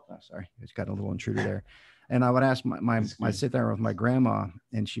 Oh, sorry. I just got a little intruder there. And I would ask I'd sit there with my grandma,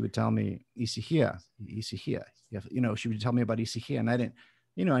 and she would tell me, Isihia. She would tell me about Isihia. And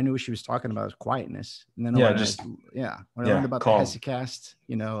I knew what she was talking about was quietness. And then Yeah, when I learned about calm. the hesychast,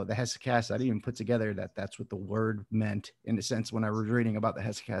 the hesychast, I didn't even put together that that's what the word meant in a sense when I was reading about the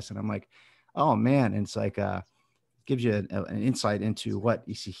hesychast. And I'm like, oh man. And it's like, gives you an insight into what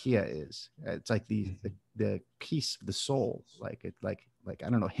ησυχία is. It's like the peace of the soul, like I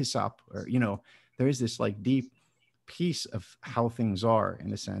don't know, hyssop, or there is this like deep piece of how things are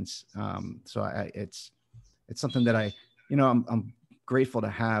in a sense. So it's something that I'm grateful to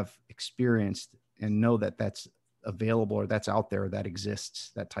have experienced and know that that's available, or that's out there, that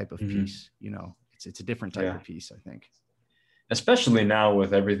exists, that type of peace. It's a different type of peace, I think. Especially now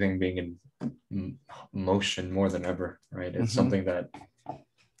with everything being in motion more than ever, right? It's something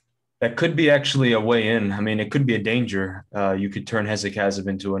that could be actually a way in. I mean, it could be a danger. You could turn hesychasm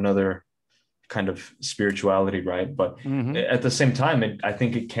into another kind of spirituality, right? But at the same time, I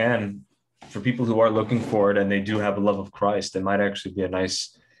think it can, for people who are looking for it and they do have a love of Christ, it might actually be a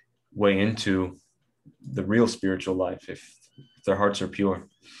nice way into the real spiritual life if their hearts are pure.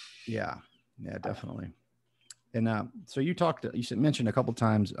 Yeah, definitely. And so you mentioned a couple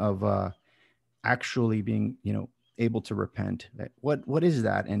times of actually being, able to repent. What is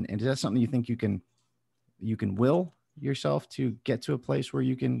that? And is that something you think you can will yourself to get to a place where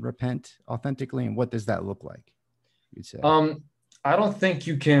you can repent authentically? And what does that look like, you'd say? I don't think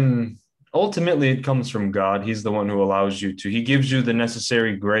you can. Ultimately, it comes from God. He's the one who allows you to. He gives you the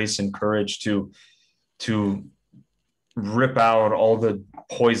necessary grace and courage to rip out all the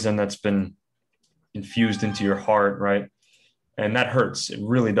poison that's been infused into your heart, right? And that hurts. It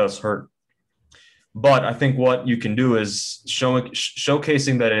really does hurt. But I think what you can do is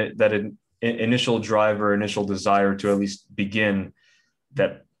showcasing that initial drive or initial desire to at least begin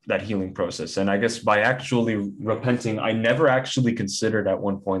that healing process. And I guess by actually repenting, I never actually considered at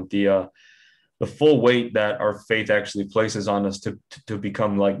one point the full weight that our faith actually places on us to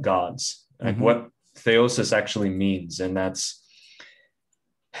become like gods, like what theosis actually means. And that's,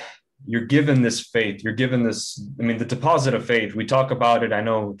 you're given this faith, you're given this, the deposit of faith. We talk about it. I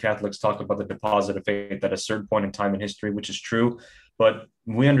know Catholics talk about the deposit of faith at a certain point in time in history, which is true, but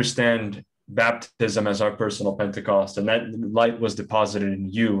we understand baptism as our personal Pentecost, and that light was deposited in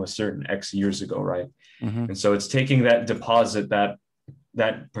you a certain X years ago, right? And so it's taking that deposit,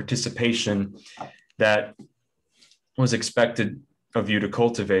 that participation that was expected of you to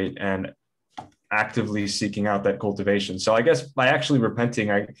cultivate, and actively seeking out that cultivation. So I guess by actually repenting,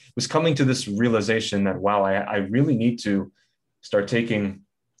 I was coming to this realization that, wow, I really need to start taking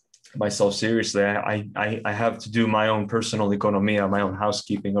myself seriously. I have to do my own personal economia, my own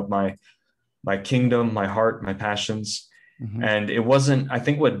housekeeping of my kingdom, my heart, my passions. And it wasn't, I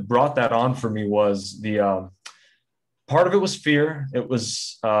think what brought that on for me was the part of it was fear. It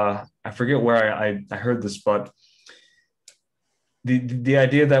was, I forget where I heard this, but the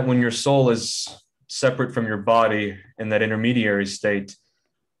idea that when your soul is separate from your body in that intermediary state,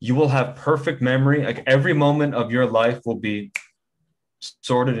 you will have perfect memory. Like every moment of your life will be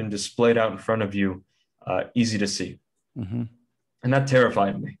sorted and displayed out in front of you, easy to see. And that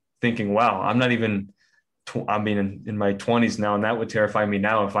terrified me, thinking, wow, I'm not even, in my 20s now, and that would terrify me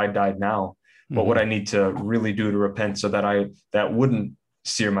now if I died now. What would I need to really do to repent so that that wouldn't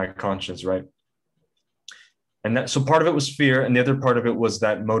sear my conscience, right? And so part of it was fear, and the other part of it was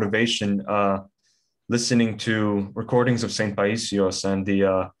that motivation, listening to recordings of St. Paisios and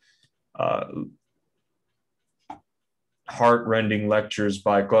the heart-rending lectures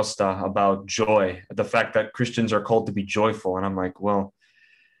by Costa about joy, the fact that Christians are called to be joyful. And I'm like, well,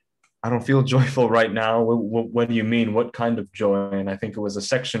 I don't feel joyful right now. What do you mean? What kind of joy? And I think it was a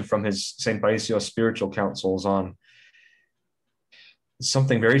section from his St. Paisios spiritual counsels on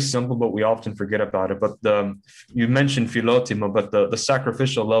something very simple, but we often forget about it. But you mentioned philotimo, but the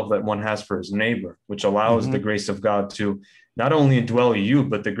sacrificial love that one has for his neighbor, which allows the grace of God to not only indwell you,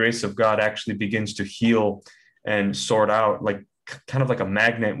 but the grace of God actually begins to heal and sort out, like kind of like a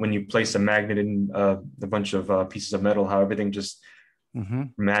magnet. When you place a magnet in a bunch of pieces of metal, how everything just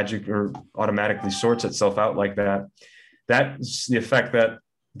magic or automatically sorts itself out like that. That's the effect that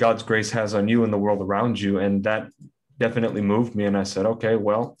God's grace has on you and the world around you. And that definitely moved me. And I said, okay,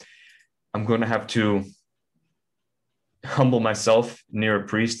 well, I'm going to have to humble myself near a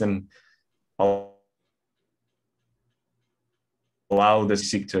priest and allow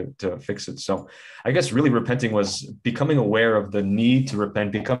this seek to fix it. So I guess really repenting was becoming aware of the need to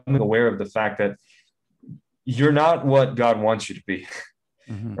repent, becoming aware of the fact that you're not what God wants you to be,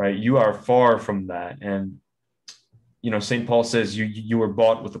 right? You are far from that. And, St. Paul says you were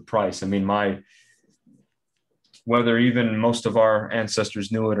bought with a price. I mean, whether even most of our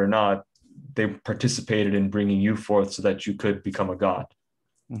ancestors knew it or not, they participated in bringing you forth so that you could become a god.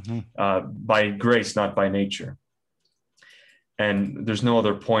 by grace, not by nature. And there's no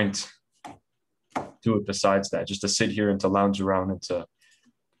other point to it besides that, just to sit here and to lounge around and to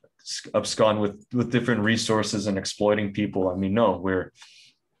abscond with different resources and exploiting people. I mean, no,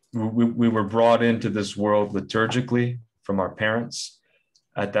 we were brought into this world liturgically from our parents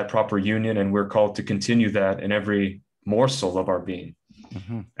at that proper union, and we're called to continue that in every morsel of our being.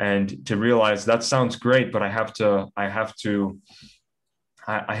 And to realize that sounds great, but I have to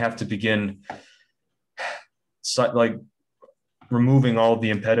begin like removing all the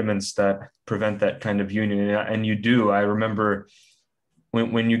impediments that prevent that kind of union. And you do. I remember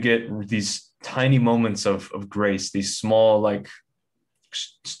when you get these tiny moments of grace, these small, like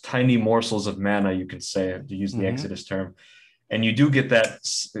tiny morsels of manna, you could say, to use the Exodus term, and you do get that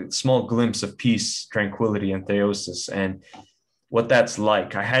small glimpse of peace, tranquility, and theosis. And what that's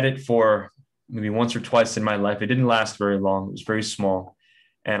like, I had it for maybe once or twice in my life. It didn't last very long. It was very small,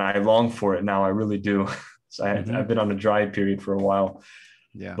 and I long for it now. I really do. So I've been on a dry period for a while.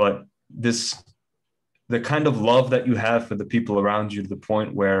 Yeah. But the kind of love that you have for the people around you, to the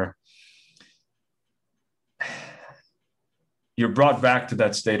point where you're brought back to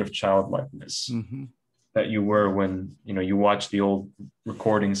that state of childlikeness that you were when, you watch the old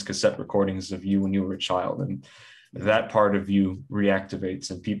recordings, cassette recordings of you when you were a child, and that part of you reactivates,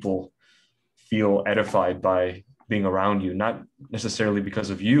 and people feel edified by being around you, not necessarily because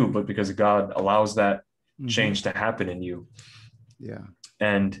of you, but because God allows that change to happen in you. Yeah.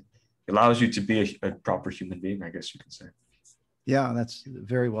 And allows you to be a proper human being, I guess you could say. Yeah, that's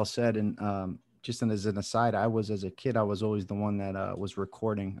very well said. And just as an aside, as a kid, I was always the one that was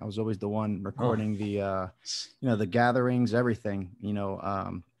recording. I was always the one recording the gatherings, everything.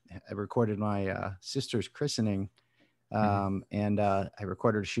 I recorded my sister's christening, and I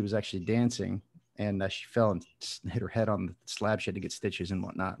recorded her. She was actually dancing, and she fell and hit her head on the slab. She had to get stitches and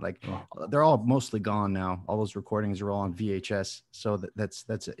whatnot. Like, they're all mostly gone now. All those recordings are all on VHS. So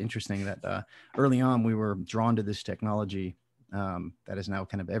that's interesting that early on we were drawn to this technology that is now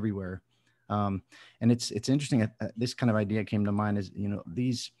kind of everywhere. And it's interesting that this kind of idea came to mind, is,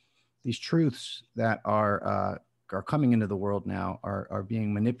 these truths that are coming into the world now are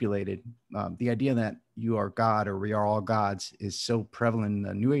being manipulated. The idea that you are God, or we are all gods, is so prevalent in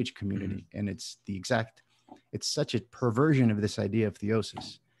the New Age community. And it's such a perversion of this idea of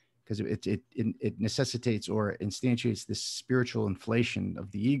theosis, because it necessitates or instantiates this spiritual inflation of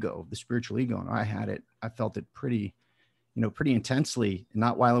the ego, the spiritual ego. And I felt it pretty intensely,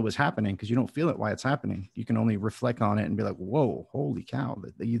 not while it was happening, because you don't feel it while it's happening. You can only reflect on it and be like, whoa, holy cow,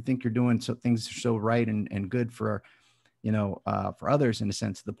 that you think you're doing things are so right and good for, for others, in a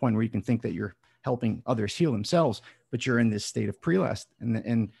sense, to the point where you can think that you're helping others heal themselves, but you're in this state of prelest.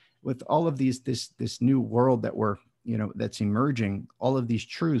 And with all of this new world that we're, that's emerging, all of these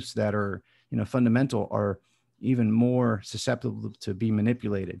truths that are, fundamental, are even more susceptible to be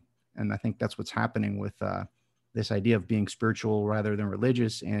manipulated. And I think that's what's happening with, this idea of being spiritual rather than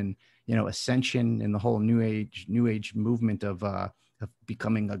religious, and, ascension, and the whole new age movement of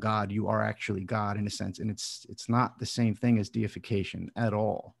becoming a god. You are actually God, in a sense. And it's not the same thing as deification at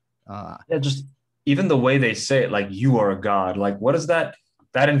all. Just even the way they say it, like, you are a god, like, what is that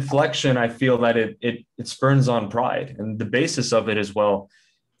inflection? I feel that it spurns on pride, and the basis of it is, well,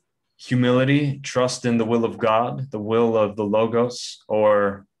 humility, trust in the will of God, the will of the Logos,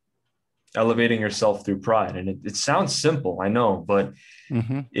 or elevating yourself through pride. And it sounds simple, I know, but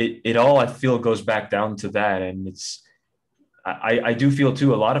it all, I feel, goes back down to that. And I do feel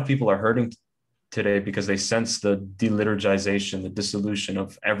too, a lot of people are hurting today because they sense the deliturgization, the dissolution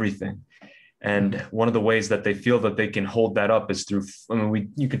of everything. And one of the ways that they feel that they can hold that up is through,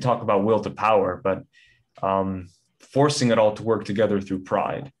 you could talk about will to power, but forcing it all to work together through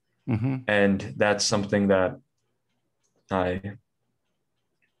pride. And that's something that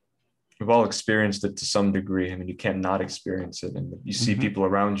we've all experienced it to some degree. You can't not experience it. And you see people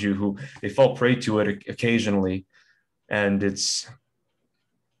around you who they fall prey to it occasionally. And it's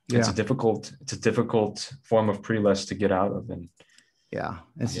a difficult form of prelest to get out of. And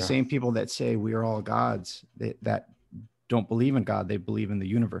it's the same people that say we are all gods that don't believe in God. They believe in the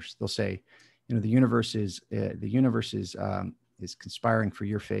universe. They'll say, the universe is conspiring for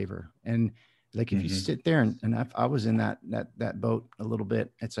your favor. And like, if you sit there and I was in that boat a little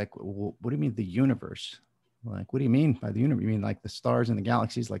bit, it's like, well, what do you mean the universe? Like, what do you mean by the universe? You mean like the stars and the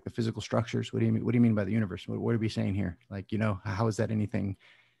galaxies, like the physical structures? What do you mean by the universe? What are we saying here? Like, how is that anything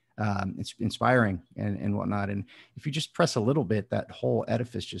it's inspiring and whatnot? And if you just press a little bit, that whole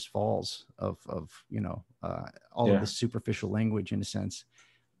edifice just falls of all of the superficial language, in a sense.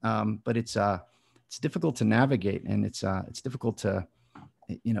 But it's difficult to navigate, and it's difficult to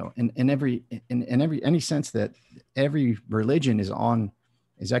in any sense that every religion is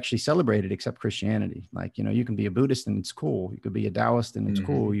actually celebrated except Christianity. Like, you can be a Buddhist and it's cool. You could be a Taoist and it's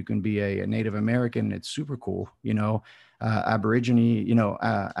cool. You can be a Native American and it's super cool. Aboriginal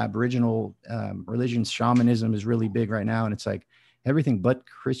religions, shamanism is really big right now. And it's like everything but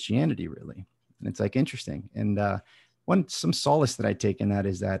Christianity, really. And it's like interesting. And some solace that I take in that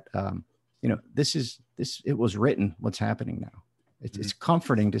is that, it was written, what's happening now. It's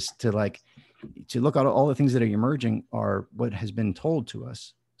comforting to look at all the things that are emerging are what has been told to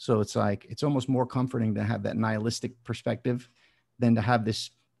us. So it's like, it's almost more comforting to have that nihilistic perspective than to have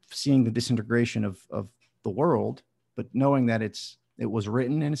seeing the disintegration of the world, but knowing that it was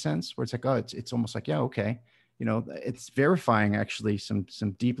written in a sense where it's like, oh, it's almost like, yeah, okay. It's verifying actually some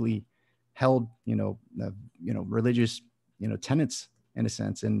deeply held, religious, tenets in a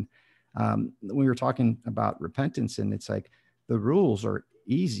sense. And we were talking about repentance, and it's like the rules are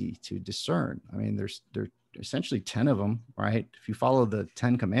easy to discern. I mean, there's essentially 10 of them, right? If you follow the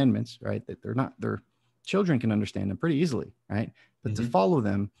 10 commandments, right, that their children can understand them pretty easily, right? But to follow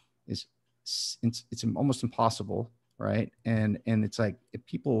them it's almost impossible, right? And it's like, if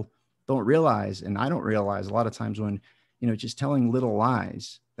people don't realize, and I don't realize a lot of times when, just telling little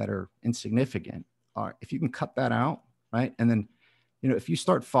lies that are insignificant, if you can cut that out, right? And then, if you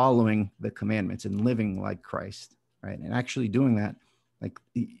start following the commandments and living like Christ, right, and actually doing that, like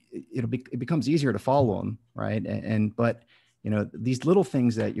it becomes easier to follow them, right? But these little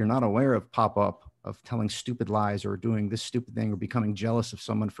things that you're not aware of pop up, of telling stupid lies or doing this stupid thing or becoming jealous of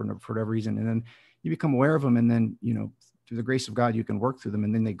someone for whatever reason, and then you become aware of them, and then through the grace of God you can work through them,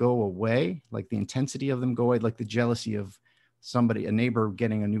 and then they go away, like the intensity of them go away, like the jealousy of a neighbor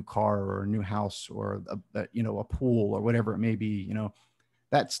getting a new car or a new house or a pool or whatever it may be.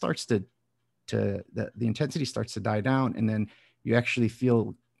 That starts the intensity starts to die down, and then you actually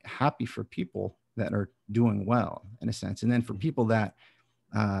feel happy for people that are doing well in a sense. And then for people that,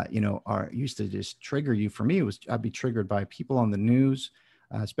 are used to just trigger you, for me, I'd be triggered by people on the news,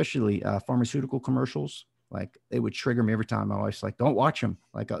 especially pharmaceutical commercials. Like they would trigger me every time. My wife's like, don't watch them.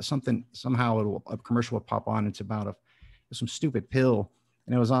 Like somehow a commercial would pop on. It's about some stupid pill.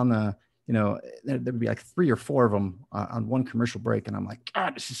 And it was on the, there'd be like 3 or 4 of them on one commercial break. And I'm like,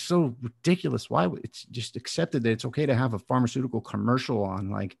 God, this is so ridiculous. Why it's just accepted that it's okay to have a pharmaceutical commercial on,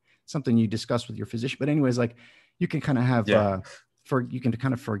 like something you discuss with your physician. But anyways, like you can kind of have, you can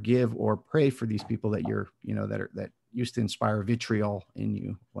kind of forgive or pray for these people that you're, that used to inspire vitriol in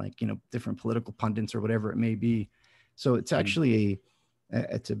you, like, different political pundits or whatever it may be. So it's actually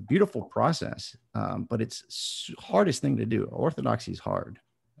it's a beautiful process, but it's hardest thing to do. Orthodoxy is hard.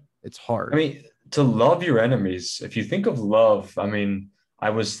 It's hard. I mean, to love your enemies. If you think of love, I mean, I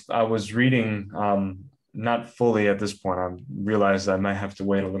was reading, not fully at this point. I realized I might have to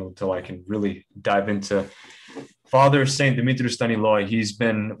wait a little until I can really dive into Father Saint Dimitris Staniloae. He's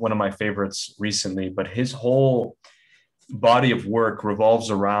been one of my favorites recently, but his whole body of work revolves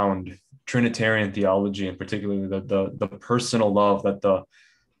around Trinitarian theology, and particularly the personal love that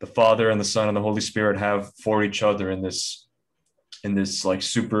the Father and the Son and the Holy Spirit have for each other in this like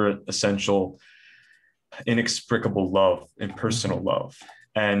super essential, inexplicable love and personal love.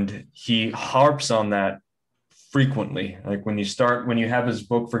 And he harps on that frequently. Like when you have his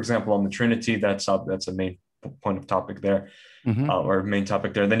book, for example, on the Trinity, that's a main point of topic there, or main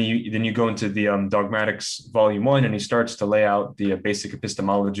topic there. Then you go into the Dogmatics Volume 1, and he starts to lay out the basic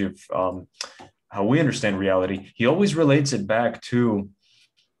epistemology of how we understand reality. He always relates it back to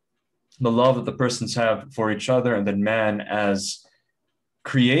the love that the persons have for each other, and then man as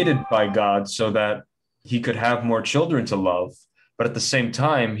created by God so that he could have more children to love. But at the same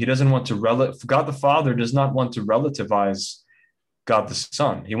time, he doesn't want to God the Father does not want to relativize God the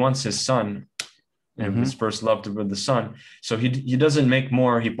Son. He wants his Son, and his first love to be the Son. So he doesn't make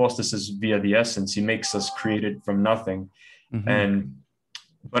more hypostasis via the essence. He makes us created from nothing.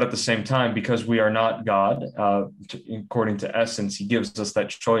 But at the same time, because we are not God, according to essence, he gives us that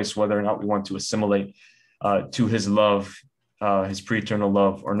choice whether or not we want to assimilate to his love, his pre-eternal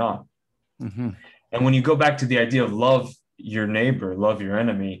love, or not. And when you go back to the idea of love your neighbor, love your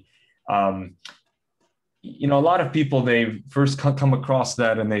enemy, a lot of people, they first come across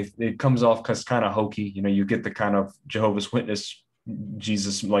that and it comes off as kind of hokey. You get the kind of Jehovah's Witness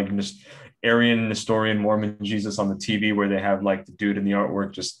Jesus, like Aryan, Nestorian, Mormon Jesus on the TV, where they have like the dude in the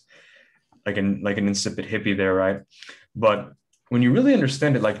artwork, just like an insipid hippie there, right? But when you really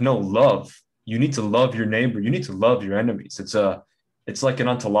understand it, like, no, love, you need to love your neighbor, you need to love your enemies. It's like an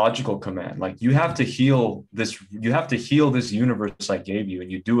ontological command. Like you have to heal this universe I gave you,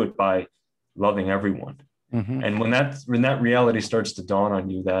 and you do it by loving everyone. And when that reality starts to dawn on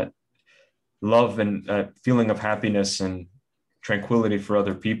you, that love and feeling of happiness and tranquility for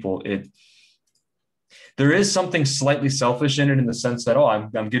other people, there is something slightly selfish in it, in the sense that,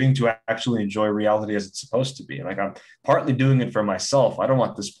 I'm getting to actually enjoy reality as it's supposed to be. Like, I'm partly doing it for myself. I don't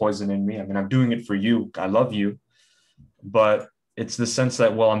want this poison in me. I mean, I'm doing it for you. I love you. But it's the sense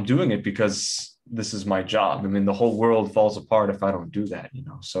that, well, I'm doing it because this is my job. I mean, the whole world falls apart if I don't do that,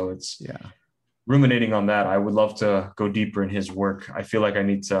 So it's ruminating on that. I would love to go deeper in his work. I feel like I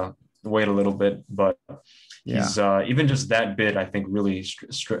need to wait a little bit, but he's even just that bit, I think, really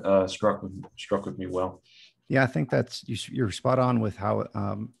struck with me well. Yeah, I think you're spot on with how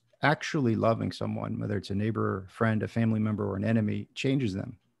actually loving someone, whether it's a neighbor, friend, a family member, or an enemy, changes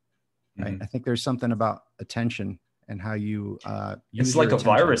them. Right. I think there's something about attention and how you it's like a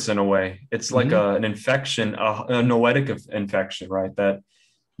virus in a way. It's like an infection, a noetic infection, right? That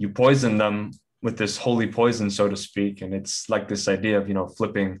you poison them with this holy poison, so to speak. And it's like this idea of,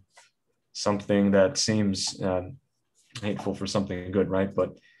 flipping something that seems hateful for something good, right?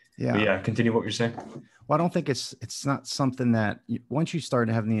 But continue what you're saying. Well, I don't think it's not something that once you start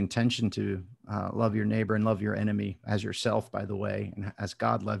having the intention to love your neighbor and love your enemy as yourself, by the way, and as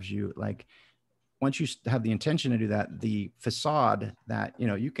God loves you, like, once you have the intention to do that, the facade that,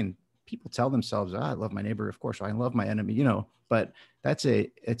 people tell themselves, I love my neighbor, of course, I love my enemy, but it's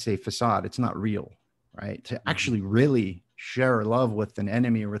a facade. It's not real, right? To actually really share love with an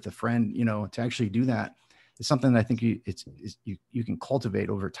enemy or with a friend, to actually do that is something that I think you can cultivate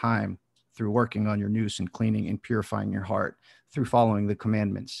over time through working on your nous and cleaning and purifying your heart, through following the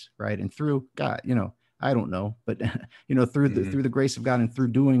commandments, right? And through God, I don't know, but through the grace of God, and through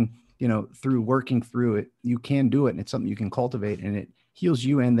doing, through working through it, you can do it. And it's something you can cultivate, and it heals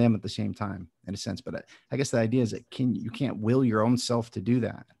you and them at the same time, in a sense. But I guess the idea is that you can't will your own self to do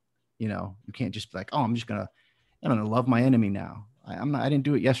that. You can't just be like, I'm gonna love my enemy now. I didn't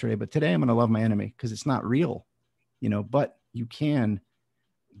do it yesterday, but today I'm going to love my enemy, because it's not real, but you can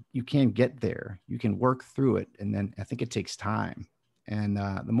get there. You can work through it. And then I think it takes time. And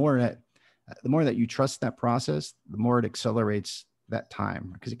the more that you trust that process, the more it accelerates that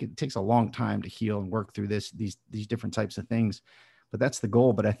time, because it takes a long time to heal and work through these different types of things. But that's the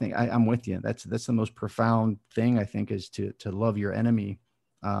goal. But I think I'm with you. That's the most profound thing, I think, is to love your enemy,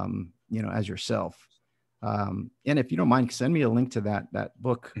 as yourself. And if you don't mind, send me a link to that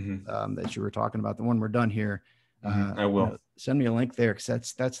book that you were talking about, the one we're done here. I will. Send me a link there,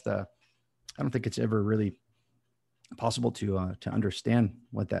 because I don't think it's ever really possible to understand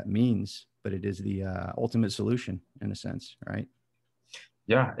what that means, but it is the ultimate solution, in a sense, right?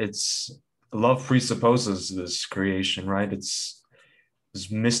 Yeah, love presupposes this creation, right? It's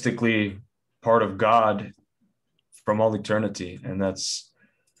mystically part of God from all eternity, and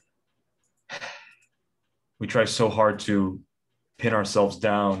we try so hard to pin ourselves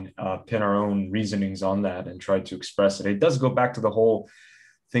down, pin our own reasonings on that, and try to express it. It does go back to the whole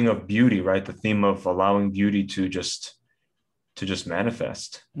thing of beauty, right? The theme of allowing beauty to just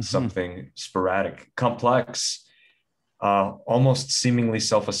manifest something sporadic, complex, almost seemingly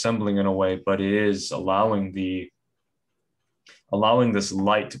self-assembling in a way, but it is allowing this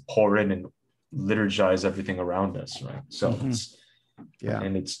light to pour in and liturgize everything around us, right? So it's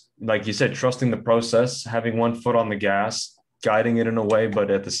like you said, trusting the process, having one foot on the gas, guiding it in a way,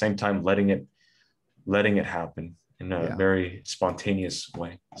 but at the same time letting it happen in a very spontaneous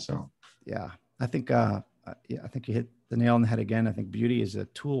way. So I think you hit the nail on the head again. I think beauty is a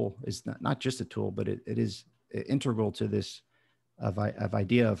tool, is not just a tool, but it is integral to this of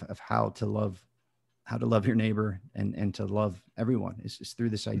idea of how to love your neighbor and to love everyone. Is through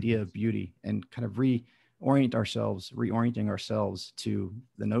this idea of beauty, and kind of reorienting ourselves to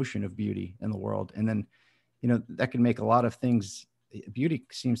the notion of beauty in the world. And then, that can make a lot of things. Beauty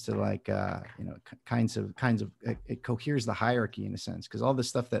seems to kinds of it coheres the hierarchy, in a sense, because all this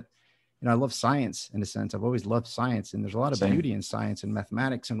stuff that, I love science, in a sense. I've always loved science, and there's a lot of beauty in science and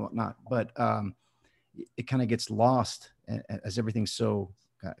mathematics and whatnot, but it kind of gets lost as everything's so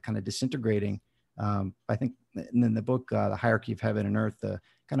kind of disintegrating. I think in the book, The Hierarchy of Heaven and Earth, the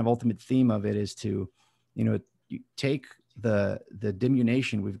kind of ultimate theme of it is to, you take the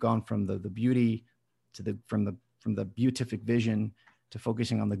diminution. We've gone from the beauty to from the beatific vision to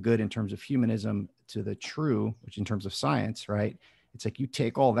focusing on the good in terms of humanism, to the true, which in terms of science, right? It's like you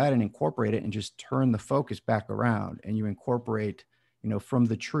take all that and incorporate it and just turn the focus back around, and you incorporate, from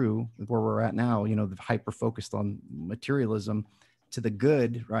the true, where we're at now, the hyper focused on materialism, to the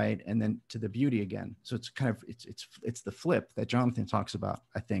good, right? And then to the beauty again. So it's kind of, it's the flip that Jonathan talks about,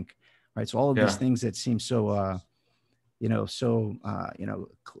 I think, right? So all of these things that seem so so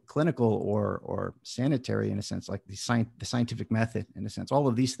clinical or sanitary in a sense, like the scientific method in a sense. All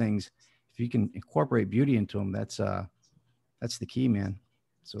of these things, if you can incorporate beauty into them, that's the key, man.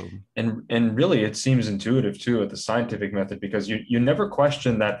 So and really, it seems intuitive too with the scientific method, because you never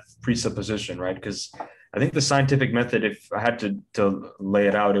question that presupposition, right? Because I think the scientific method, if I had to lay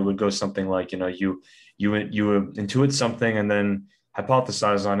it out, it would go something like, you intuit something and then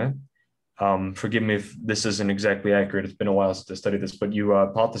hypothesize on it. Forgive me if this isn't exactly accurate. It's been a while since I studied this, but you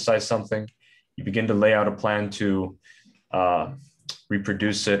hypothesize something, you begin to lay out a plan to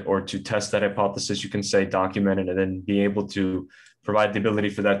reproduce it or to test that hypothesis. You can say document it, and then be able to provide the ability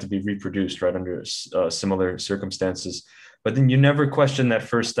for that to be reproduced, right, under similar circumstances. But then you never question that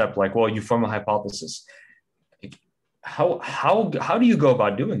first step, like, well, you form a hypothesis. How do you go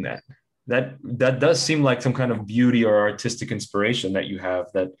about doing that? That does seem like some kind of beauty or artistic inspiration that you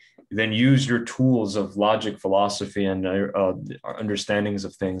have, that you then use your tools of logic, philosophy, and understandings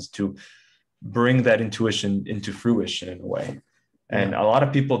of things to bring that intuition into fruition in a way. And a lot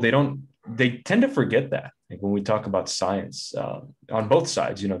of people, they tend to forget that. Like when we talk about science, on both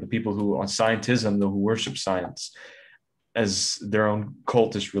sides, the people who on scientism, who worship science as their own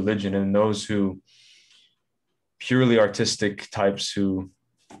cultist religion, and those who purely artistic types who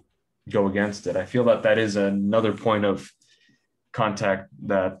go against it. I feel that is another point of contact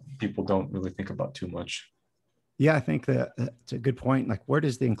that people don't really think about too much. Yeah, I think that's a good point. Like, where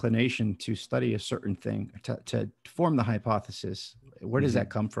does the inclination to study a certain thing, to form the hypothesis, where does that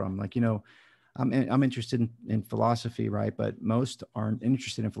come from? Like, I'm interested in philosophy, right? But most aren't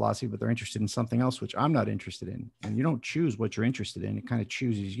interested in philosophy, but they're interested in something else, which I'm not interested in. And you don't choose what you're interested in. It kind of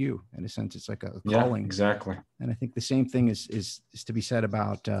chooses you in a sense. It's like a calling. Yeah, exactly. And I think the same thing is to be said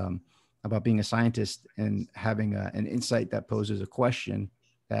about being a scientist and having an insight that poses a question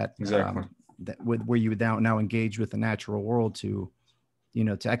that, exactly. Where you would now engage with the natural world to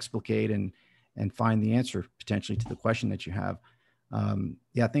explicate and find the answer potentially to the question that you have.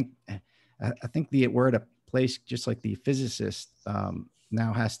 I think we're at a place, just like the physicist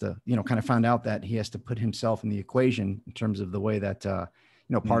now has to, kind of find out that he has to put himself in the equation in terms of the way that,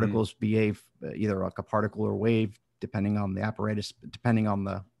 particles behave, either like a particle or wave, depending on the apparatus, depending on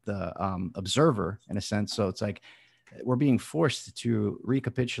the observer in a sense. So it's like, we're being forced to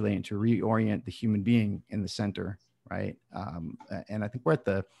recapitulate and to reorient the human being in the center. Right. And I think we're at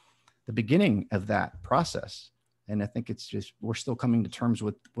the beginning of that process. And I think it's just, we're still coming to terms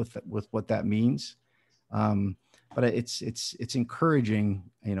with what that means. But it's encouraging,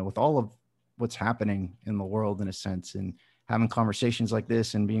 with all of what's happening in the world in a sense, and having conversations like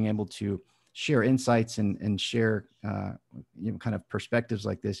this and being able to share insights and share, kind of perspectives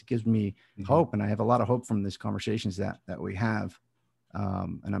like this. It gives me hope. And I have a lot of hope from these conversations that we have.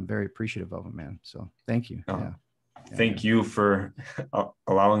 And I'm very appreciative of them, man. So thank you. Thank you for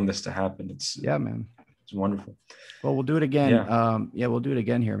allowing this to happen. It's man. It's wonderful. Well, we'll do it again. We'll do it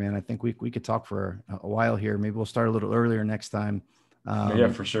again here, man. I think we could talk for a while here. Maybe we'll start a little earlier next time.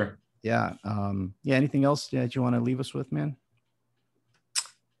 For sure. Yeah. Anything else that you want to leave us with, man?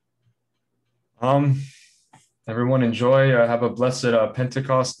 Everyone enjoy, have a blessed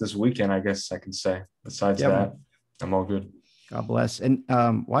Pentecost this weekend, I guess I can say. Besides that, man. I'm all good. God bless. And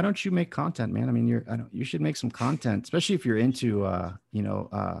why don't you make content, man? I mean, you should make some content, especially if you're into,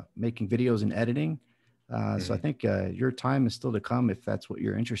 making videos and editing. So I think your time is still to come if that's what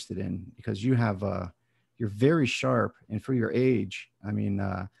you're interested in, because you have, you're very sharp, and for your age, I mean,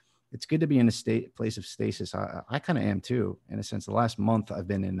 it's good to be in a place of stasis. I kind of am too, in a sense. The last month I've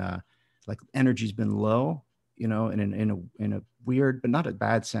been in, like, energy's been low, in a weird, but not a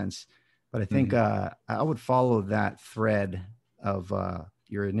bad sense. But I think I would follow that thread of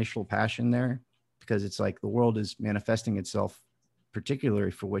your initial passion there, because it's like the world is manifesting itself,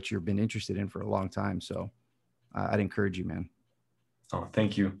 particularly for what you've been interested in for a long time. So I'd encourage you, man. Oh,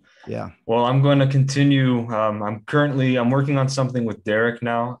 thank you. Yeah. Well, I'm going to continue. I'm working on something with Derek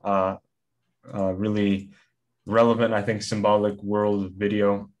now, really relevant, I think, Symbolic World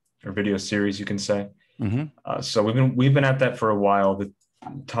video series, you can say. So we've been at that for a while. The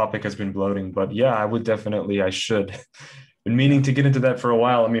topic has been bloating, but I should. Been meaning to get into that for a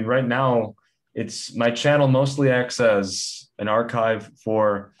while. I mean, right now, it's my channel mostly acts as an archive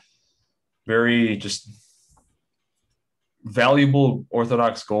for very just valuable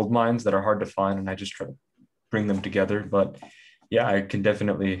Orthodox gold mines that are hard to find, and I just try to bring them together. But I can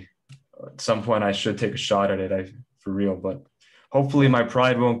definitely, at some point, I should take a shot at it, for real. But hopefully, my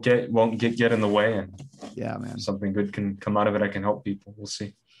pride won't get in the way, and man, something good can come out of it. I can help people. We'll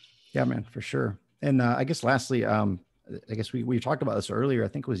see. Yeah, man, for sure. And I guess lastly, I guess we talked about this earlier. I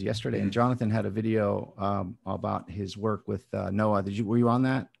think it was yesterday, and Jonathan had a video about his work with Noah. Were you on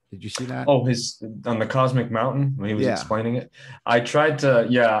that? Did you see that? Oh, on the Cosmic Mountain when he was explaining it. I tried to,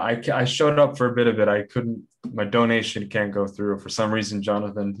 I showed up for a bit of it. I couldn't, my donation can't go through for some reason.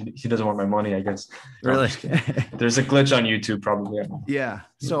 Jonathan, he doesn't want my money, I guess. Really? There's a glitch on YouTube probably. Yeah.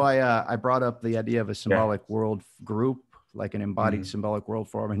 So I brought up the idea of a Symbolic World group, like an embodied Symbolic World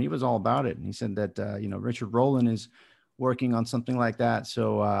for him, and he was all about it. And he said that Richard Rowland is working on something like that.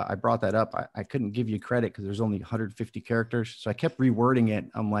 So I brought that up. I couldn't give you credit because there's only 150 characters. So I kept rewording it.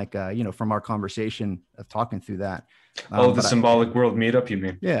 I'm like, from our conversation of talking through that. The Symbolic World meetup, you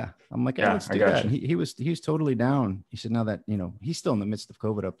mean? Yeah. I'm like, let's do that. He was totally down. He said, now that, he's still in the midst of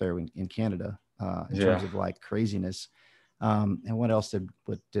COVID up there in Canada in terms of like craziness. And what else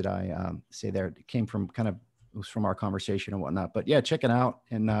did I say there? It came from it was from our conversation and whatnot, but yeah, check it out.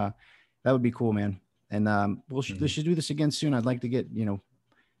 And that would be cool, man. And we should do this again soon. I'd like to get,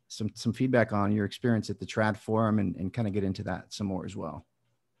 some feedback on your experience at the Trad Forum and kind of get into that some more as well.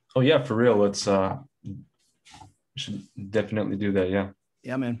 Oh yeah, for real. Let's we should definitely do that. Yeah.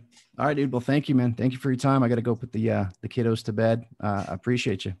 Yeah, man. All right, dude. Well, thank you, man. Thank you for your time. I got to go put the kiddos to bed. I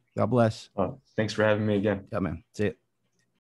appreciate you. God bless. Thanks for having me again. Yeah, man. See it.